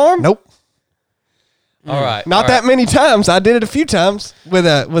one arm? Nope. All right. Not that many times. I did it a few times with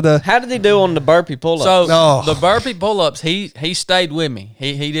a. How did he do on the burpee pull-ups? So the burpee pull-ups, he stayed with me.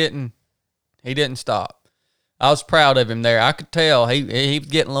 He didn't stop. I was proud of him there. I could tell he was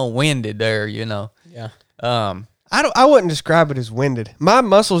getting a little winded there, you know. Yeah. I wouldn't describe it as winded. My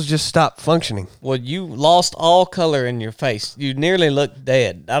muscles just stopped functioning. Well, you lost all color in your face. You nearly looked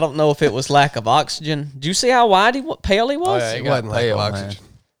dead. I don't know if it was lack of oxygen. Did you see how pale he was? Oh, yeah, It wasn't like pale, oxygen.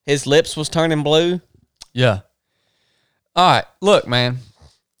 man. His lips was turning blue. Yeah. All right, look, man.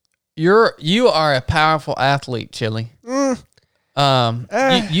 You are a powerful athlete, Chili. You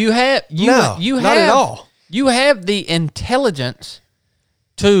have not at all. You have the intelligence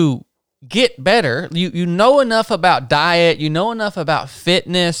to get better. You know enough about diet. You know enough about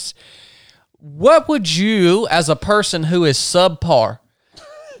fitness. What would you, as a person who is subpar,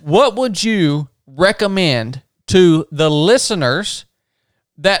 what would you recommend to the listeners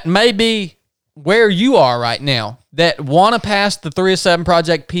that may be where you are right now that want to pass the 3 of 7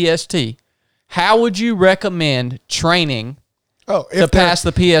 Project PST? How would you recommend training to pass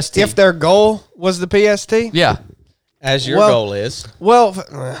the PST? If their goal was the PST? Yeah. As your Well- goal is. Well,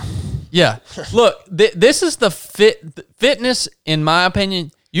 Yeah. Look, this is the fitness, in my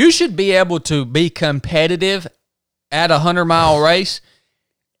opinion. You should be able to be competitive at a 100-mile race,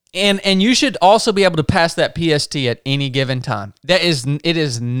 and you should also be able to pass that PST at any given time. It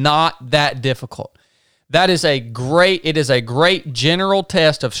is not that difficult. It is a great general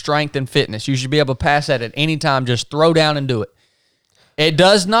test of strength and fitness. You should be able to pass that at any time. Just throw down and do it. It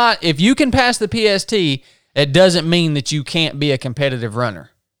does not, if you can pass the PST, it doesn't mean that you can't be a competitive runner.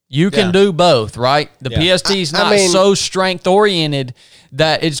 You can do both, right? The PST is not so strength oriented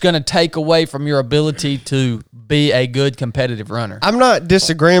that it's going to take away from your ability to be a good competitive runner. I'm not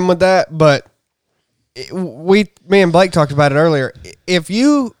disagreeing with that, but me and Blake talked about it earlier. If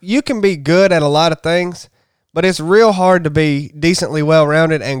you can be good at a lot of things, but it's real hard to be decently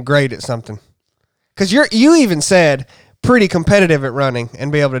well-rounded and great at something. Because you even said pretty competitive at running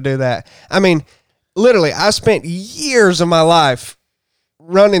and be able to do that. I mean, literally, I spent years of my life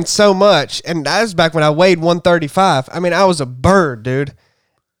running so much, and that was back when I weighed 135. I mean, I was a bird, dude.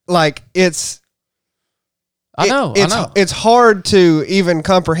 Like, I know. It's hard to even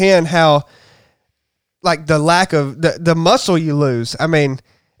comprehend how, like, the lack of the muscle you lose. I mean,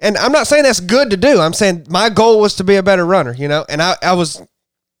 and I'm not saying that's good to do. I'm saying my goal was to be a better runner, and I was,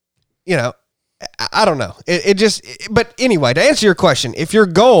 I don't know. But anyway, to answer your question, if your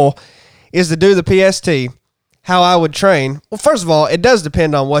goal is to do the PST, how I would train, well, first of all, it does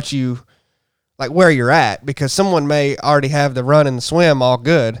depend on where you're at, because someone may already have the run and the swim all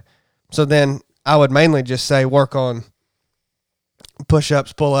good. So then I would mainly just say work on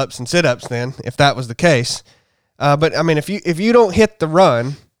push-ups, pull-ups, and sit-ups then, if that was the case. But I mean, if you don't hit the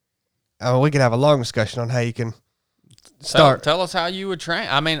run, we could have a long discussion on how you can start. Tell us how you would train.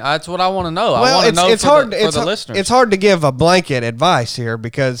 I mean, that's what I want to know. Well, I want to know it's for hard the listeners. It's hard to give a blanket advice here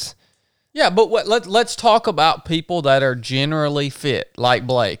because. Yeah, but let's talk about people that are generally fit, like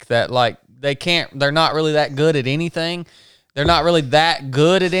Blake, that like they're not really that good at anything. They're not really that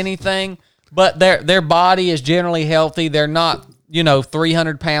good at anything, but their body is generally healthy. They're not,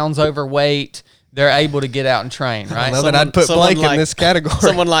 300 pounds overweight. They're able to get out and train, right? I know that I'd put Blake in this category.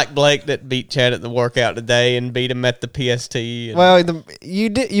 Someone like Blake that beat Chad at the workout today and beat him at the PST. Well,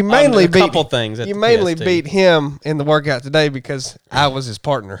 you mainly beat a couple things. You mainly beat him in the workout today because I was his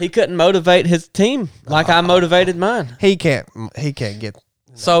partner. He couldn't motivate his team like I motivated mine. He can't get.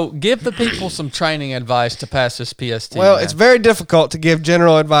 So give the people some training advice to pass this PST. Well, it's very difficult to give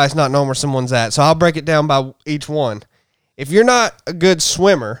general advice not knowing where someone's at. So I'll break it down by each one. If you're not a good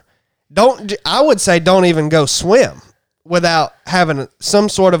swimmer, I would say don't even go swim without having some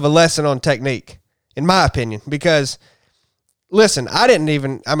sort of a lesson on technique, in my opinion. Because, listen, I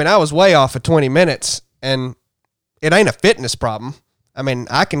was way off of 20 minutes, and it ain't a fitness problem. I mean,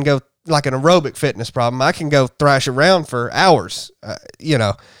 I can go like an aerobic fitness problem. I can go thrash around for hours. You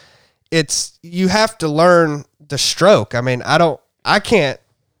have to learn the stroke. I mean, I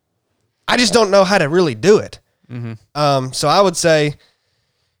just don't know how to really do it. Mm-hmm. So I would say,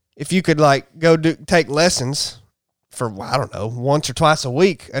 if you could take lessons for, I don't know, once or twice a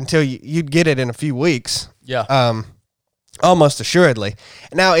week until you'd get it in a few weeks. Yeah. Almost assuredly.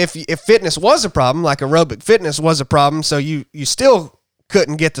 Now, if fitness was a problem, like aerobic fitness was a problem, so you still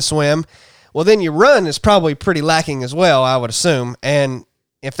couldn't get to swim, well, then your run is probably pretty lacking as well, I would assume. And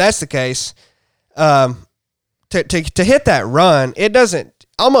if that's the case, to hit that run,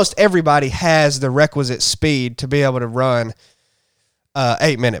 almost everybody has the requisite speed to be able to run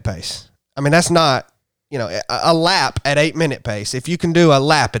 8-minute pace. I mean, that's not, a lap at 8-minute pace. If you can do a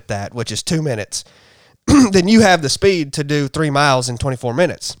lap at that, which is 2 minutes, then you have the speed to do 3 miles in 24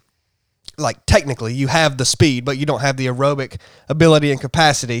 minutes. Like, technically, you have the speed, but you don't have the aerobic ability and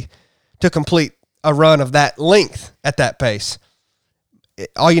capacity to complete a run of that length at that pace.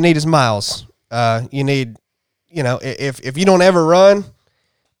 All you need is miles. You need, if you don't ever run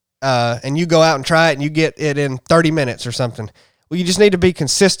and you go out and try it and you get it in 30 minutes or something, well, you just need to be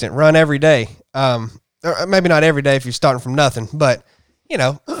consistent, run every day. Or maybe not every day if you're starting from nothing, but,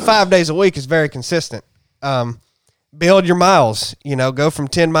 5 days a week is very consistent. Build your miles, go from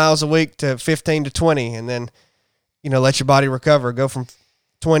 10 miles a week to 15 to 20, and then, let your body recover. Go from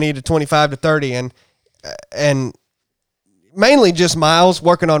 20 to 25 to 30, and mainly just miles,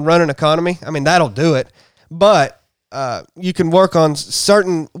 working on running economy. I mean, that'll do it. But you can work on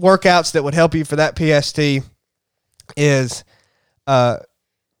certain workouts that would help you for that PST is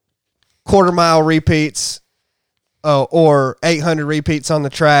quarter mile repeats or 800 repeats on the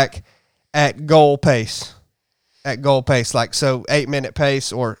track at goal pace. Like, so 8-minute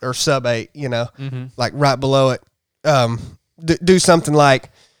pace or sub 8, like right below it. Do something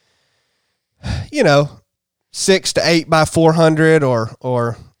like, 6 to 8 by 400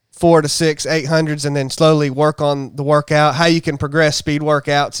 or 4 to 6 800s, and then slowly work on the workout. How you can progress speed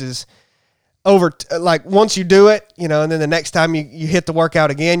workouts is once you do it, and then the next time you hit the workout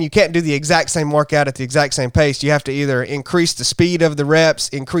again, you can't do the exact same workout at the exact same pace. You have to either increase the speed of the reps,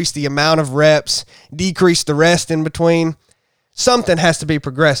 increase the amount of reps, decrease the rest in between. Something has to be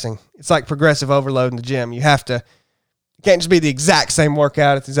progressing. It's like progressive overload in the gym. You can't just be the exact same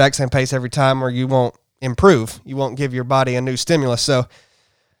workout at the exact same pace every time, or you won't improve. You won't give your body a new stimulus. So,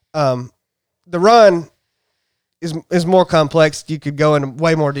 the run is more complex. You could go into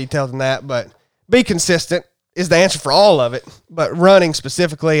way more detail than that, but be consistent is the answer for all of it. But running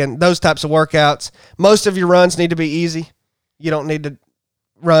specifically and those types of workouts, most of your runs need to be easy. You don't need to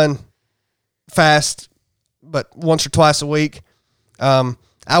run fast but once or twice a week.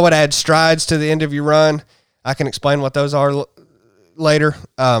 I would add strides to the end of your run. I can explain what those are later.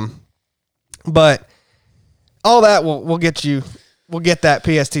 But all that will get that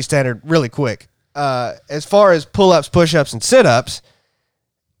PST standard really quick. As far as pull-ups, push-ups, and sit-ups,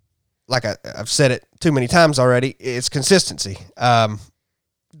 like I've said it too many times already, it's consistency.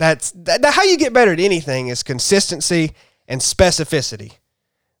 That's how you get better at anything is consistency and specificity.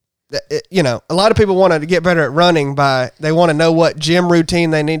 A lot of people want to get better at running they want to know what gym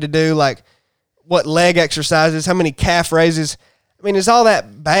routine they need to do, like what leg exercises, how many calf raises. I mean, is all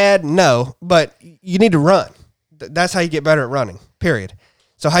that bad? No, but you need to run. That's how you get better at running, period.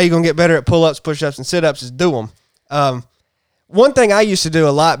 So how you going to get better at pull-ups, push-ups, and sit-ups is do them. One thing I used to do a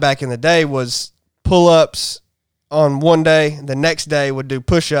lot back in the day was pull-ups on one day. The next day would do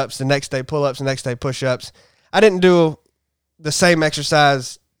push-ups. The next day pull-ups. The next day push-ups. I didn't do the same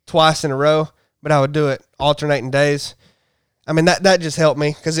exercise twice in a row, but I would do it alternating days. I mean, that just helped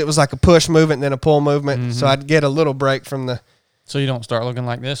me because it was like a push movement and then a pull movement. Mm-hmm. So I'd get a little break from the... So you don't start looking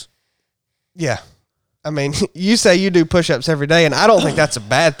like this? Yeah. I mean, you say you do push-ups every day, and I don't think that's a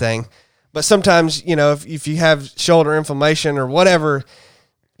bad thing. But sometimes, if you have shoulder inflammation or whatever,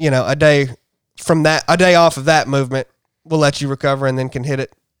 a day off of that movement will let you recover and then can hit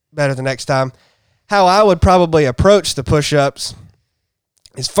it better the next time. How I would probably approach the push-ups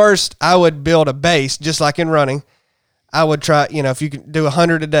is first I would build a base, just like in running. I would try, if you can do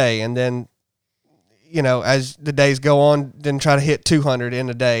 100 a day, and then, as the days go on, then try to hit 200 in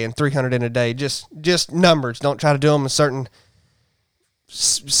a day and 300 in a day. Just numbers. Don't try to do them a certain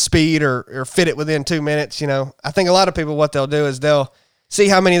speed or fit it within 2 minutes. I think a lot of people, what they'll do is they'll see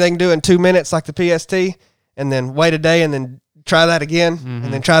how many they can do in 2 minutes, like the PST, and then wait a day and then try that again,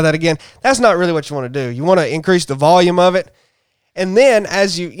 and then try that again. That's not really what you want to do. You want to increase the volume of it. And then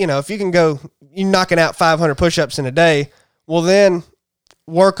as if you can go, you're knocking out 500 push-ups in a day, well, then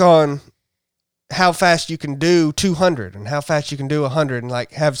work on how fast you can do 200 and how fast you can do 100 and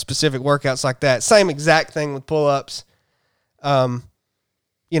like have specific workouts like that. Same exact thing with pull-ups.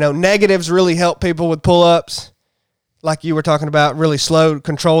 Negatives really help people with pull-ups, like you were talking about, really slow,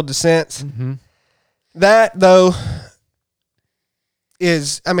 controlled descents. Mm-hmm. That, though,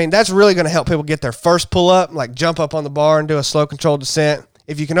 that's really going to help people get their first pull-up, like jump up on the bar and do a slow, controlled descent.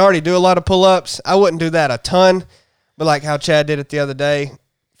 If you can already do a lot of pull-ups, I wouldn't do that a ton, but like how Chad did it the other day,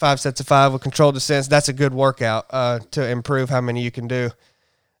 5 sets of 5 with controlled descents, that's a good workout to improve how many you can do.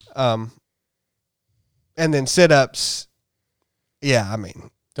 And then sit-ups,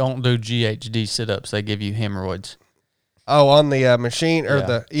 don't do GHD sit-ups. They give you hemorrhoids. Oh, on the machine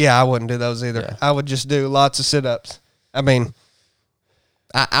or I wouldn't do those either. Yeah. I would just do lots of sit-ups. I mean,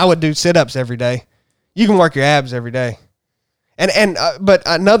 I would do sit-ups every day. You can work your abs every day. But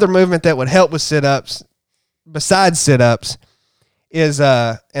another movement that would help with sit-ups, besides sit-ups, is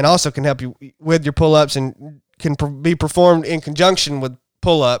and also can help you with your pull-ups and can be performed in conjunction with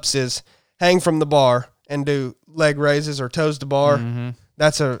pull-ups, is hang from the bar and do leg raises or toes to bar. Mm-hmm.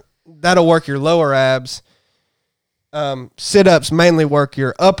 That'll work your lower abs. Sit-ups mainly work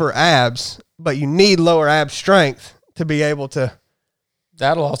your upper abs, but you need lower ab strength to be able to.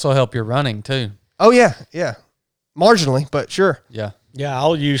 That'll also help your running too. Oh yeah. Marginally, but sure. Yeah,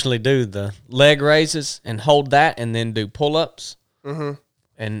 I'll usually do the leg raises and hold that, and then do pull-ups, and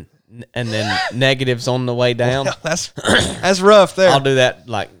then negatives on the way down. Well, that's rough there. I'll do that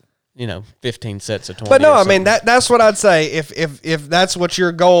 15 sets of 20. But no, I mean that's what I'd say. If that's what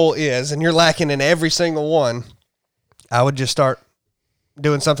your goal is, and you're lacking in every single one, I would just start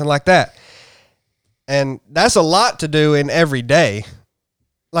doing something like that. And that's a lot to do in every day.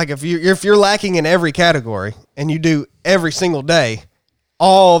 Like if you're lacking in every category and you do every single day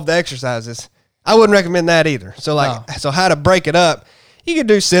all of the exercises, I wouldn't recommend that either. So so how to break it up? You could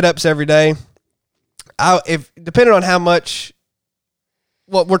do sit-ups every day. Depending on how much.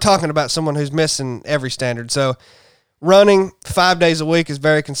 Well, we're talking about someone who's missing every standard. So running 5 days a week is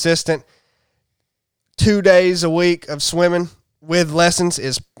very consistent. 2 days a week of swimming with lessons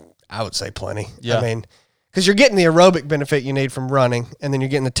is, I would say, plenty. Yeah. I mean, because you're getting the aerobic benefit you need from running, and then you're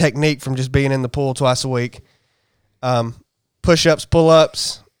getting the technique from just being in the pool twice a week. Push-ups,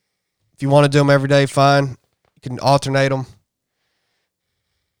 pull-ups. If you want to do them every day, fine. You can alternate them.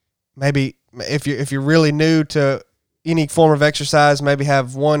 Maybe if you're really new to any form of exercise, maybe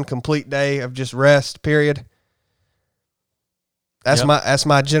have one complete day of just rest, period. That's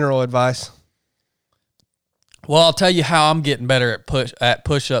my general advice. Well, I'll tell you how I'm getting better at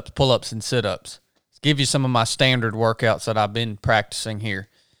push-ups, pull-ups, and sit-ups. Give you some of my standard workouts that I've been practicing here.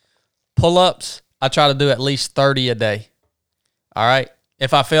 Pull-ups, I try to do at least 30 a day. All right?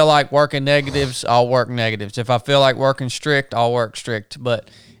 If I feel like working negatives, I'll work negatives. If I feel like working strict, I'll work strict.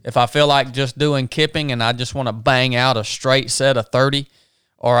 But if I feel like just doing kipping and I just want to bang out a straight set of 30,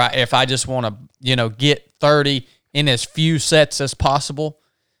 or if I just want to, get 30 in as few sets as possible,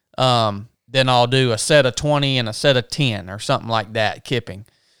 then I'll do a set of 20 and a set of 10 or something like that, kipping.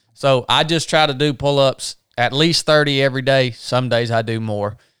 So I just try to do pull-ups at least 30 every day. Some days I do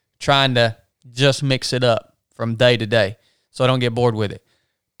more, trying to just mix it up from day to day so I don't get bored with it.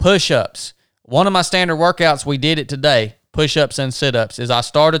 Push-ups. One of my standard workouts, we did it today, push-ups and sit-ups, is I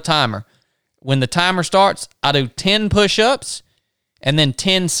start a timer. When the timer starts, I do 10 push-ups and then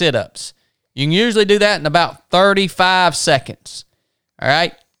 10 sit-ups. You can usually do that in about 35 seconds. All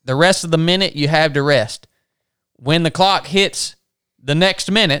right? The rest of the minute, you have to rest. When the clock hits the next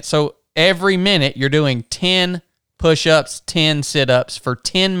minute, so every minute, you're doing 10 push-ups, 10 sit-ups for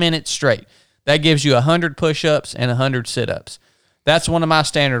 10 minutes straight. That gives you 100 push-ups and 100 sit-ups. That's one of my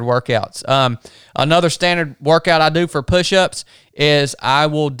standard workouts. Another standard workout I do for push-ups is I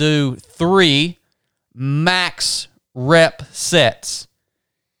will do 3 max rep sets.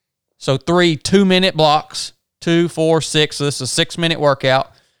 So 3 2-minute blocks, 2, 4, 6. So this is a 6-minute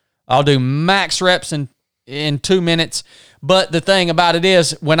workout. I'll do max reps in 2 minutes. But the thing about it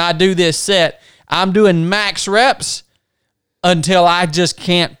is, when I do this set, I'm doing max reps until I just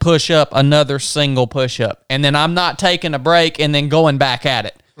can't push up another single push-up. And then I'm not taking a break and then going back at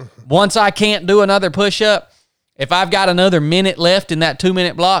it. Once I can't do another push-up, if I've got another minute left in that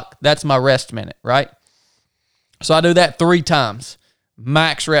 2-minute block, that's my rest minute, right? So I do that 3 times,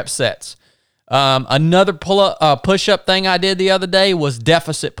 max rep sets. Another push-up thing I did the other day was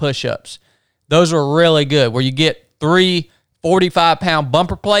deficit push-ups. Those were really good, where you get 3 45-pound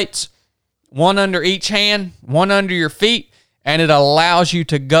bumper plates, 1 under each hand, 1 under your feet, and it allows you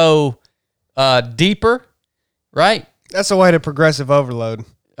to go deeper, right? That's a way to progressive overload.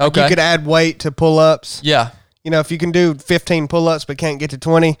 Okay. You could add weight to pull-ups. Yeah. If you can do 15 pull-ups but can't get to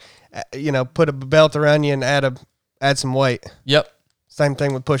 20, put a belt around you and add some weight. Yep. Same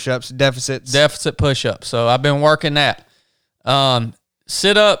thing with push-ups, deficits. Deficit push-ups. So I've been working that.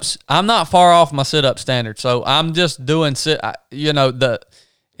 Sit-ups, I'm not far off my sit-up standard. So I'm just doing it's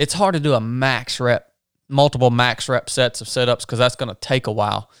hard to do a multiple max rep sets of sit-ups because that's going to take a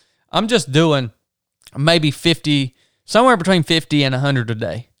while. I'm just doing maybe 50, somewhere between 50 and 100 a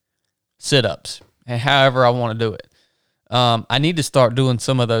day sit-ups, and however I want to do it. I need to start doing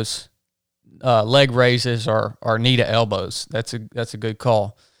some of those leg raises or knee to elbows. That's a good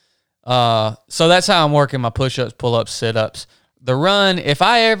call. So that's how I'm working my push-ups, pull-ups, sit-ups. The run, if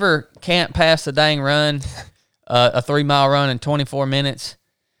I ever can't pass the dang run, a 3-mile run in 24 minutes,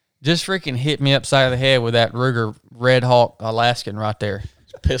 just freaking hit me upside of the head with that Ruger Red Hawk Alaskan right there.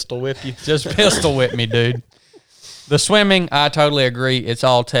 Pistol whip you. Just pistol whip me, dude. The swimming, I totally agree. It's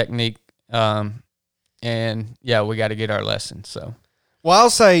all technique. And yeah, we got to get our lessons. So, well, I'll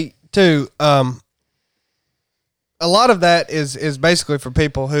say too, a lot of that is basically for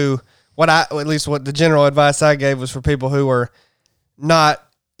people who, what the general advice I gave was for people who are not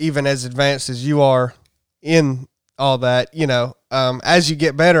even as advanced as you are in all that, as you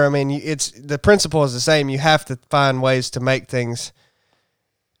get better. I mean, the principle is the same. You have to find ways to make things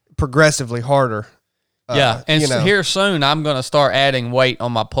progressively harder. Yeah, and here soon I'm going to start adding weight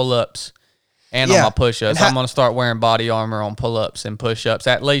on my pull-ups and on my push-ups. I'm going to start wearing body armor on pull-ups and push-ups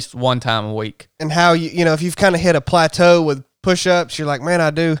at least 1 time a week. And how if you've kind of hit a plateau with push-ups, you're like, man,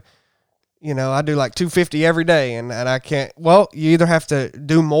 I do like 250 every day, and I can't. Well, you either have to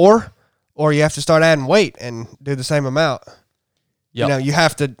do more, or you have to start adding weight and do the same amount. Yep. You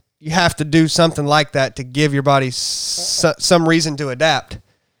have to do something like that to give your body some reason to adapt.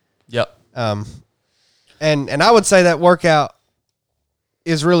 Yep. And I would say that workout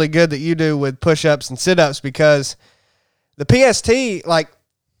is really good that you do with push-ups and sit-ups, because the PST, like,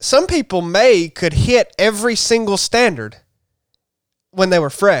 some people could hit every single standard when they were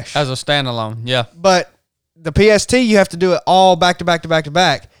fresh. As a standalone, yeah. But the PST, you have to do it all back to back to back to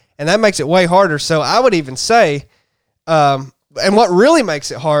back, and that makes it way harder. So I would even say, and what really makes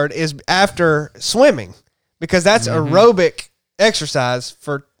it hard is after swimming, because that's aerobic exercise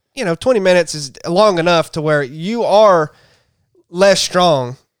for 20 minutes is long enough to where you are less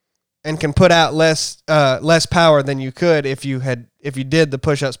strong and can put out less power than you could if you did the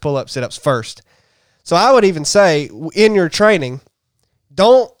push-ups, pull-ups, sit-ups first. So I would even say in your training,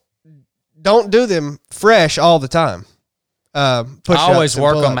 don't do them fresh all the time. I always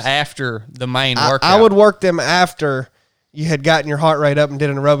work them after the main workout. I would work them after you had gotten your heart rate up and did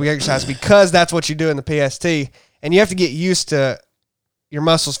an aerobic exercise, because that's what you do in the PST, and you have to get used to your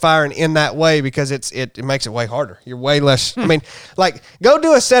muscles firing in that way because it makes it way harder. You're way less. I mean, like go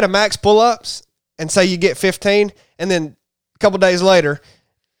do a set of max pull-ups and say you get 15, and then a couple days later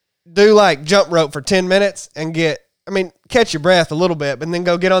do like jump rope for 10 minutes and catch your breath a little bit, but then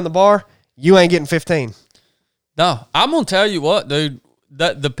go get on the bar. You ain't getting 15. No, I'm going to tell you what, dude.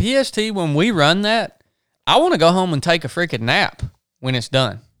 The PST, when we run that, I want to go home and take a freaking nap when it's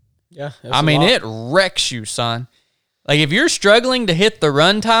done. Yeah. I mean, it wrecks you, son. Like, if you're struggling to hit the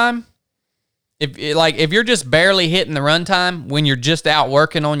run time, if you're just barely hitting the run time when you're just out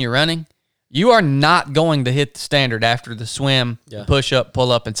working on your running, you are not going to hit the standard after the swim, push up,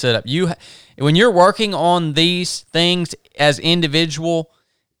 pull up, and sit up. When you're working on these things as individual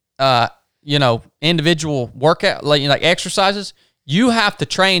workout, like exercises, you have to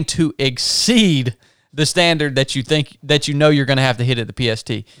train to exceed the standard that you know you're going to have to hit at the PST.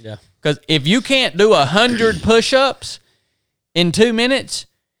 Yeah. Because if you can't do 100 push-ups in 2 minutes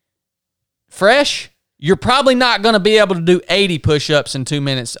fresh, you're probably not going to be able to do 80 push-ups in 2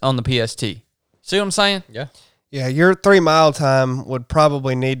 minutes on the PST. See what I'm saying? Yeah. Yeah, your 3 mile time would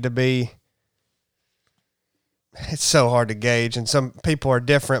probably need to be. It's so hard to gauge, and some people are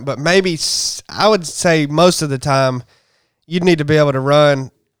different, but maybe I would say most of the time you'd need to be able to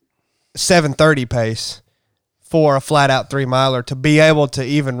run 7:30 pace for a flat out 3 miler to be able to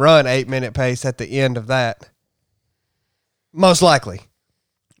even run 8-minute pace at the end of that. Most likely.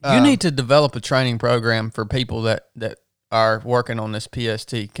 You need to develop a training program for people that are working on this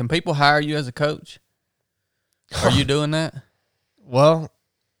PST. Can people hire you as a coach? Are you doing that? Well,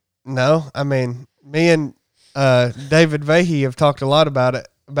 no. I mean, me and David Vahey have talked a lot about it,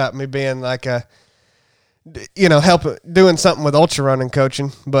 about me being like doing something with ultra running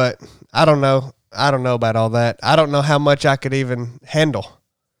coaching, but I don't know. I don't know about all that. I don't know how much I could even handle.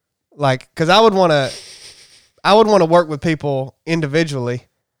 Like, cause I would want to work with people individually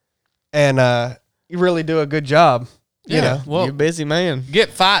and, you really do a good job. Yeah, well, you're a busy man. Get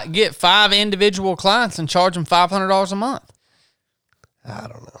five individual clients and charge them $500 a month. I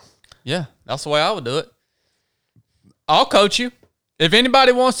don't know. Yeah, that's the way I would do it. I'll coach you. If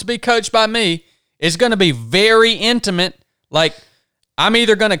anybody wants to be coached by me, it's going to be very intimate. Like, I'm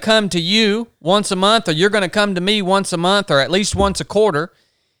either going to come to you once a month or you're going to come to me once a month or at least once a quarter.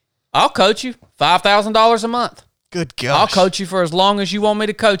 I'll coach you $5,000 a month. Good gosh. I'll coach you for as long as you want me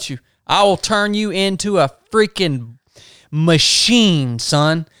to coach you. I will turn you into a freaking machine,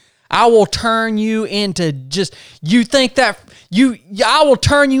 son. I will turn you into I will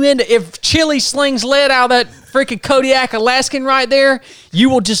turn you into, if Chili slings lead out of that freaking Kodiak Alaskan right there, you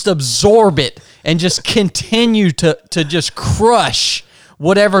will just absorb it and just continue to just crush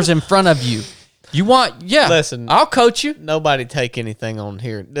whatever's in front of you. Listen, I'll coach you. Nobody take anything on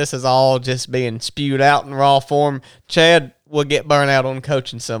here. This is all just being spewed out in raw form. Chad will get burnt out on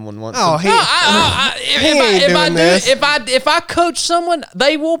coaching someone once. Oh, if I coach someone,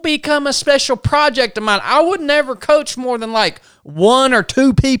 they will become a special project of mine. I would never coach more than like 1 or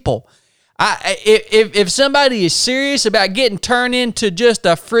 2 people. If somebody is serious about getting turned into just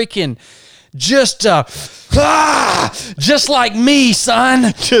a freaking, just like me,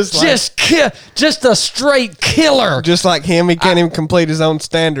 son, just a straight killer, just like him, he can't even complete his own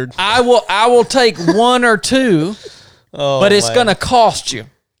standard. I will take 1 or 2. But it's going to cost you,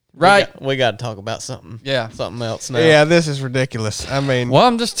 right? We got to talk about something. Yeah. Something else now. Yeah, this is ridiculous. I mean. Well,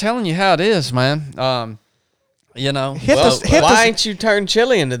 I'm just telling you how it is, man. Why ain't you turn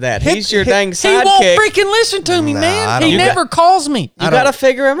Chili into that? He's your dang sidekick. He won't freaking listen to me, man. He never calls me. You got to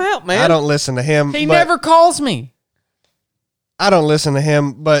figure him out, man. I don't listen to him. He never calls me. I don't listen to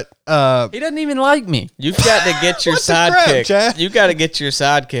him, but he doesn't even like me. You've got to get your sidekick. You got to get your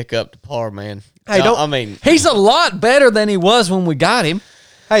sidekick up to par, man. Hey, he's a lot better than he was when we got him.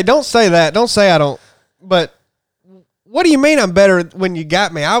 Hey, don't say that. Don't say I don't. But what do you mean I'm better when you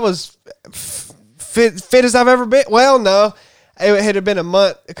got me? I was fit as I've ever been. Well, no, it had been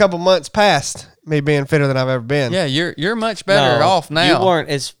a couple months past me being fitter than I've ever been. Yeah, you're much better off now. You weren't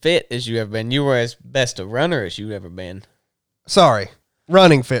as fit as you ever been. You were as best a runner as you ever been. Sorry,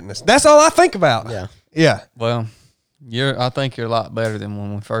 running fitness. That's all I think about. Yeah. Well, I think you're a lot better than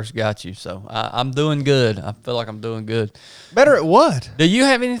when we first got you. So I'm doing good. I feel like I'm doing good. Better at what? Do you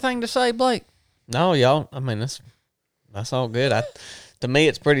have anything to say, Blake? No, y'all. I mean, that's all good. To me,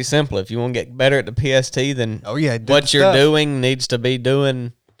 it's pretty simple. If you want to get better at the PST, then what you're doing needs to be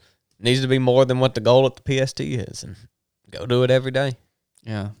more than what the goal at the PST is, and go do it every day.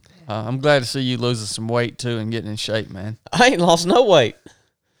 Yeah. I'm glad to see you losing some weight too and getting in shape, man. I ain't lost no weight.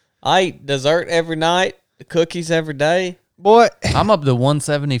 I eat dessert every night. Cookies every day. Boy, I'm up to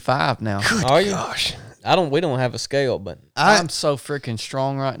 175 now. Are you? Gosh. We don't have a scale, but I'm so freaking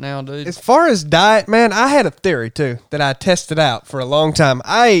strong right now, dude. As far as diet, man, I had a theory too that I tested out for a long time.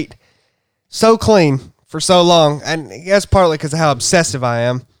 I ate so clean for so long, and that's partly because of how obsessive I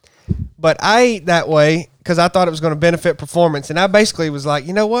am. But I ate that way because I thought it was going to benefit performance, and I basically was like,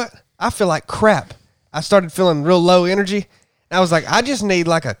 you know what? I feel like crap. I started feeling real low energy, and I was like, I just need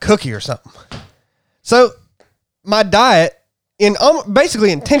like a cookie or something. So my diet,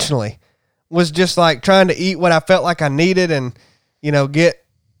 basically intentionally, was just like trying to eat what I felt like I needed and, get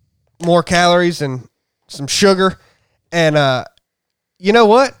more calories and some sugar. And you know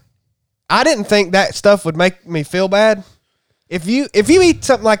what? I didn't think that stuff would make me feel bad. If you eat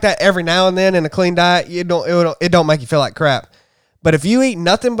something like that every now and then in a clean diet, it don't make you feel like crap. But if you eat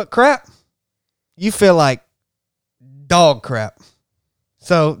nothing but crap, you feel like dog crap.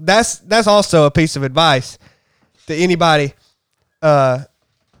 So that's also a piece of advice to anybody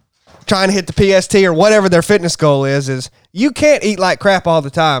trying to hit the PST or whatever their fitness goal is you can't eat like crap all the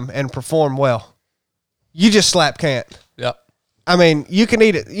time and perform well. You just slap can't. Yep. I mean, you can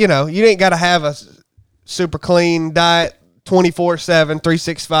eat it, you ain't got to have a super clean diet 24/7,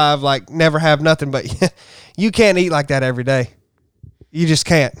 365, like never have nothing, but you can't eat like that every day. You just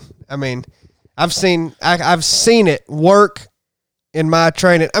can't. I mean, I've seen it work in my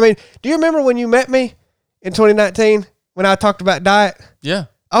training. I mean, do you remember when you met me in 2019 when I talked about diet? Yeah.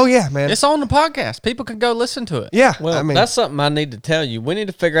 Oh yeah, man. It's on the podcast. People can go listen to it. Yeah. well, I mean, that's something I need to tell you. We need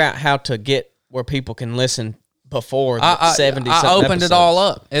to figure out how to get where people can listen before the 70 I opened it all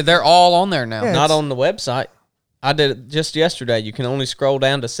up. They're all on there now. Yeah. Not on the website. I did it just yesterday. You can only scroll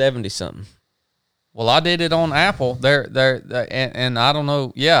down to 70 something. Well, I did it on Apple. And I don't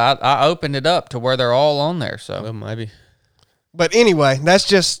know. Yeah, I opened it up to where they're all on there. So Well, maybe. but anyway, that's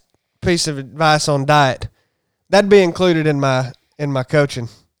just a piece of advice on diet. That'd be included in my coaching,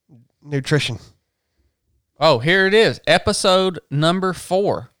 nutrition. Oh, here it is. Episode number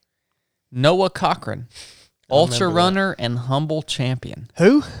 4. Noah Cochran, ultra runner and humble champion.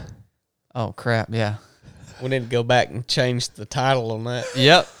 Who? Oh, crap. Yeah. We need to go back and change the title on that.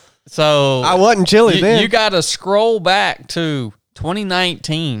 Yep. So I wasn't chilly then. You got to scroll back to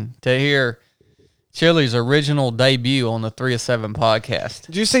 2019 to hear Chili's original debut on the 3 of 7 podcast.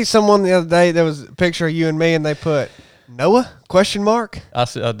 Did you see someone the other day? There was a picture of you and me, and they put Noah ? I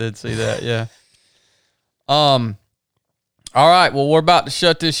did see that. Yeah. All right. Well, we're about to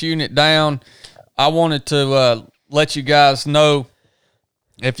shut this unit down. I wanted to let you guys know,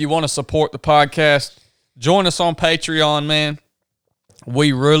 if you want to support the podcast, join us on Patreon, man.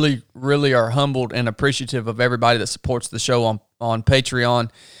 We really, really are humbled and appreciative of everybody that supports the show on Patreon.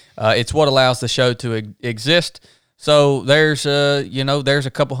 It's what allows the show to exist. So there's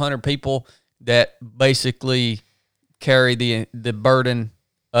a couple hundred people that basically carry the burden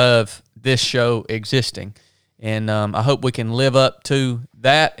of this show existing. And I hope we can live up to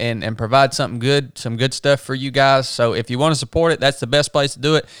that and provide some good stuff for you guys. So if you want to support it, that's the best place to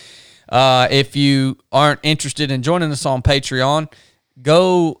do it. If you aren't interested in joining us on Patreon,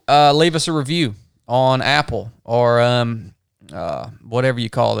 go leave us a review on Apple or whatever you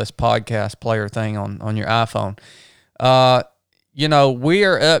call this podcast player thing on your iPhone. We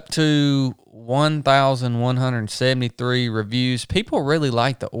are up to 1,173 reviews. People really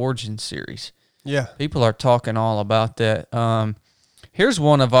like the Origin series. Yeah. People are talking all about that. Here's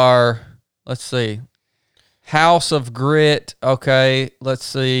one of our, let's see, House of Grit. Okay, let's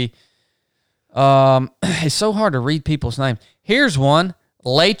see. It's so hard to read people's names. Here's one,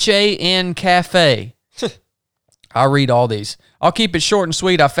 Leche in Cafe. I read all these. I'll keep it short and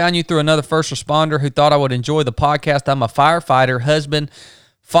sweet. I found you through another first responder who thought I would enjoy the podcast. I'm a firefighter, husband,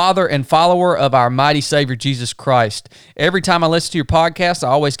 father, and follower of our mighty Savior, Jesus Christ. Every time I listen to your podcast, I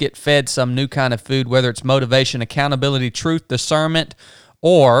always get fed some new kind of food, whether it's motivation, accountability, truth, discernment,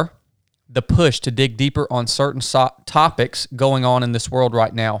 or the push to dig deeper on certain topics going on in this world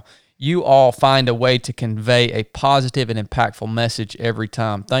right now. You all find a way to convey a positive and impactful message every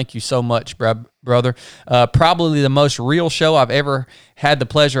time. Thank you so much, brother. Probably the most real show I've ever had the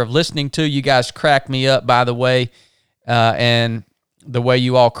pleasure of listening to. You guys crack me up, by the way, and the way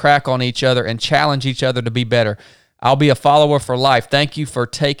you all crack on each other and challenge each other to be better. I'll be a follower for life. Thank you for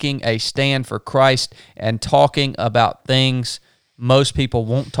taking a stand for Christ and talking about things most people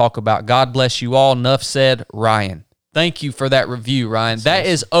won't talk about. God bless you all. Enough said, Ryan. Thank you for that review, Ryan. That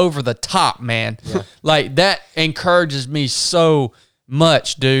is over the top, man. Yeah. Like, that encourages me so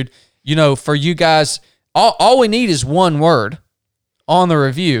much, dude. For you guys, all we need is one word on the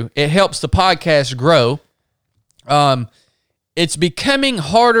review. It helps the podcast grow. It's becoming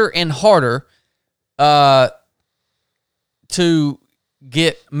harder and harder to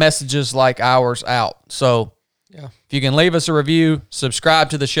get messages like ours out. So if you can leave us a review, subscribe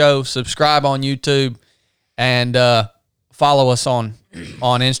to the show, subscribe on YouTube, and follow us on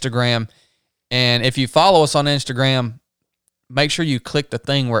Instagram. And if you follow us on Instagram, make sure you click the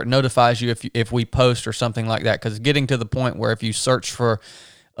thing where it notifies you if we post or something like that, because it's getting to the point where if you search for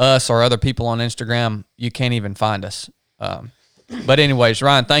us or other people on Instagram, you can't even find us. But anyways,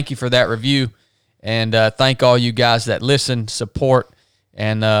 Ryan, thank you for that review, and thank all you guys that listen, support,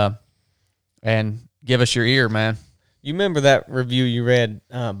 and give us your ear, man. You remember that review you read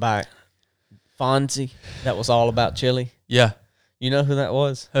by Fonzie that was all about chili? Yeah. You know who that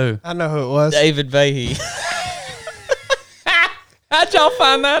was? Who? I know who it was. David Vahey. How'd y'all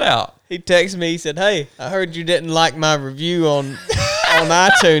find that out? He texted me. He said, "Hey, I heard you didn't like my review on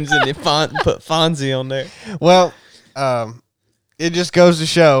iTunes, and he put Fonzie on there." Well, it just goes to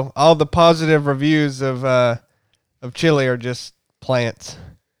show all the positive reviews of chili are just plants.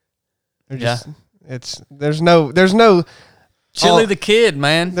 They're just, there's no Chili the Kid,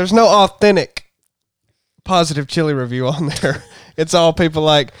 man. there's no authentic positive chili review on there. It's all people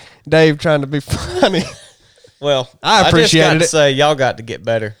like Dave trying to be funny. Well, I appreciated just got it. to say, y'all got to get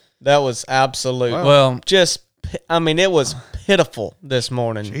better. That was absolute. Well, it was pitiful this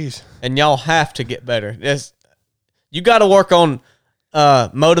morning. Jeez. And y'all have to get better. You got to work on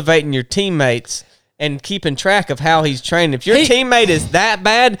motivating your teammates and keeping track of how he's training. If your teammate is that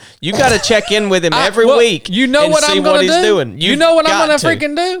bad, you got to check in with him every week. You know and what see I'm going to he's do? doing. You know what I'm got going to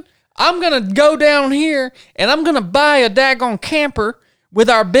freaking do? I'm going to go down here and I'm going to buy a daggone camper with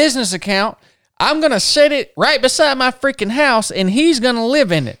our business account. I'm going to set it right beside my freaking house, and he's going to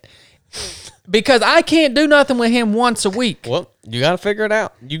live in it. Because I can't do nothing with him once a week. Well, you got to figure it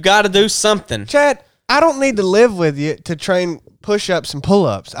out. You got to do something. Chad, I don't need to live with you to train push-ups and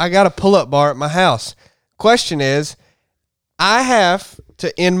pull-ups. I got a pull-up bar at my house. Question is, I have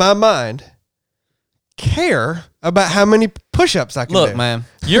to, in my mind, care about how many push-ups I can do. Look, man,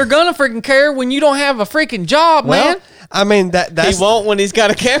 you're going to freaking care when you don't have a freaking job, Well, man. I mean, that's... He won't when he's got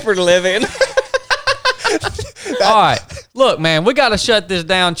a camper to live in. All right. Look, man, we got to shut this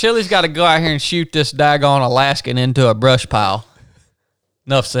down. Chili's got to go out here and shoot this daggone Alaskan into a brush pile.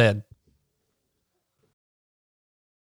 Enough said.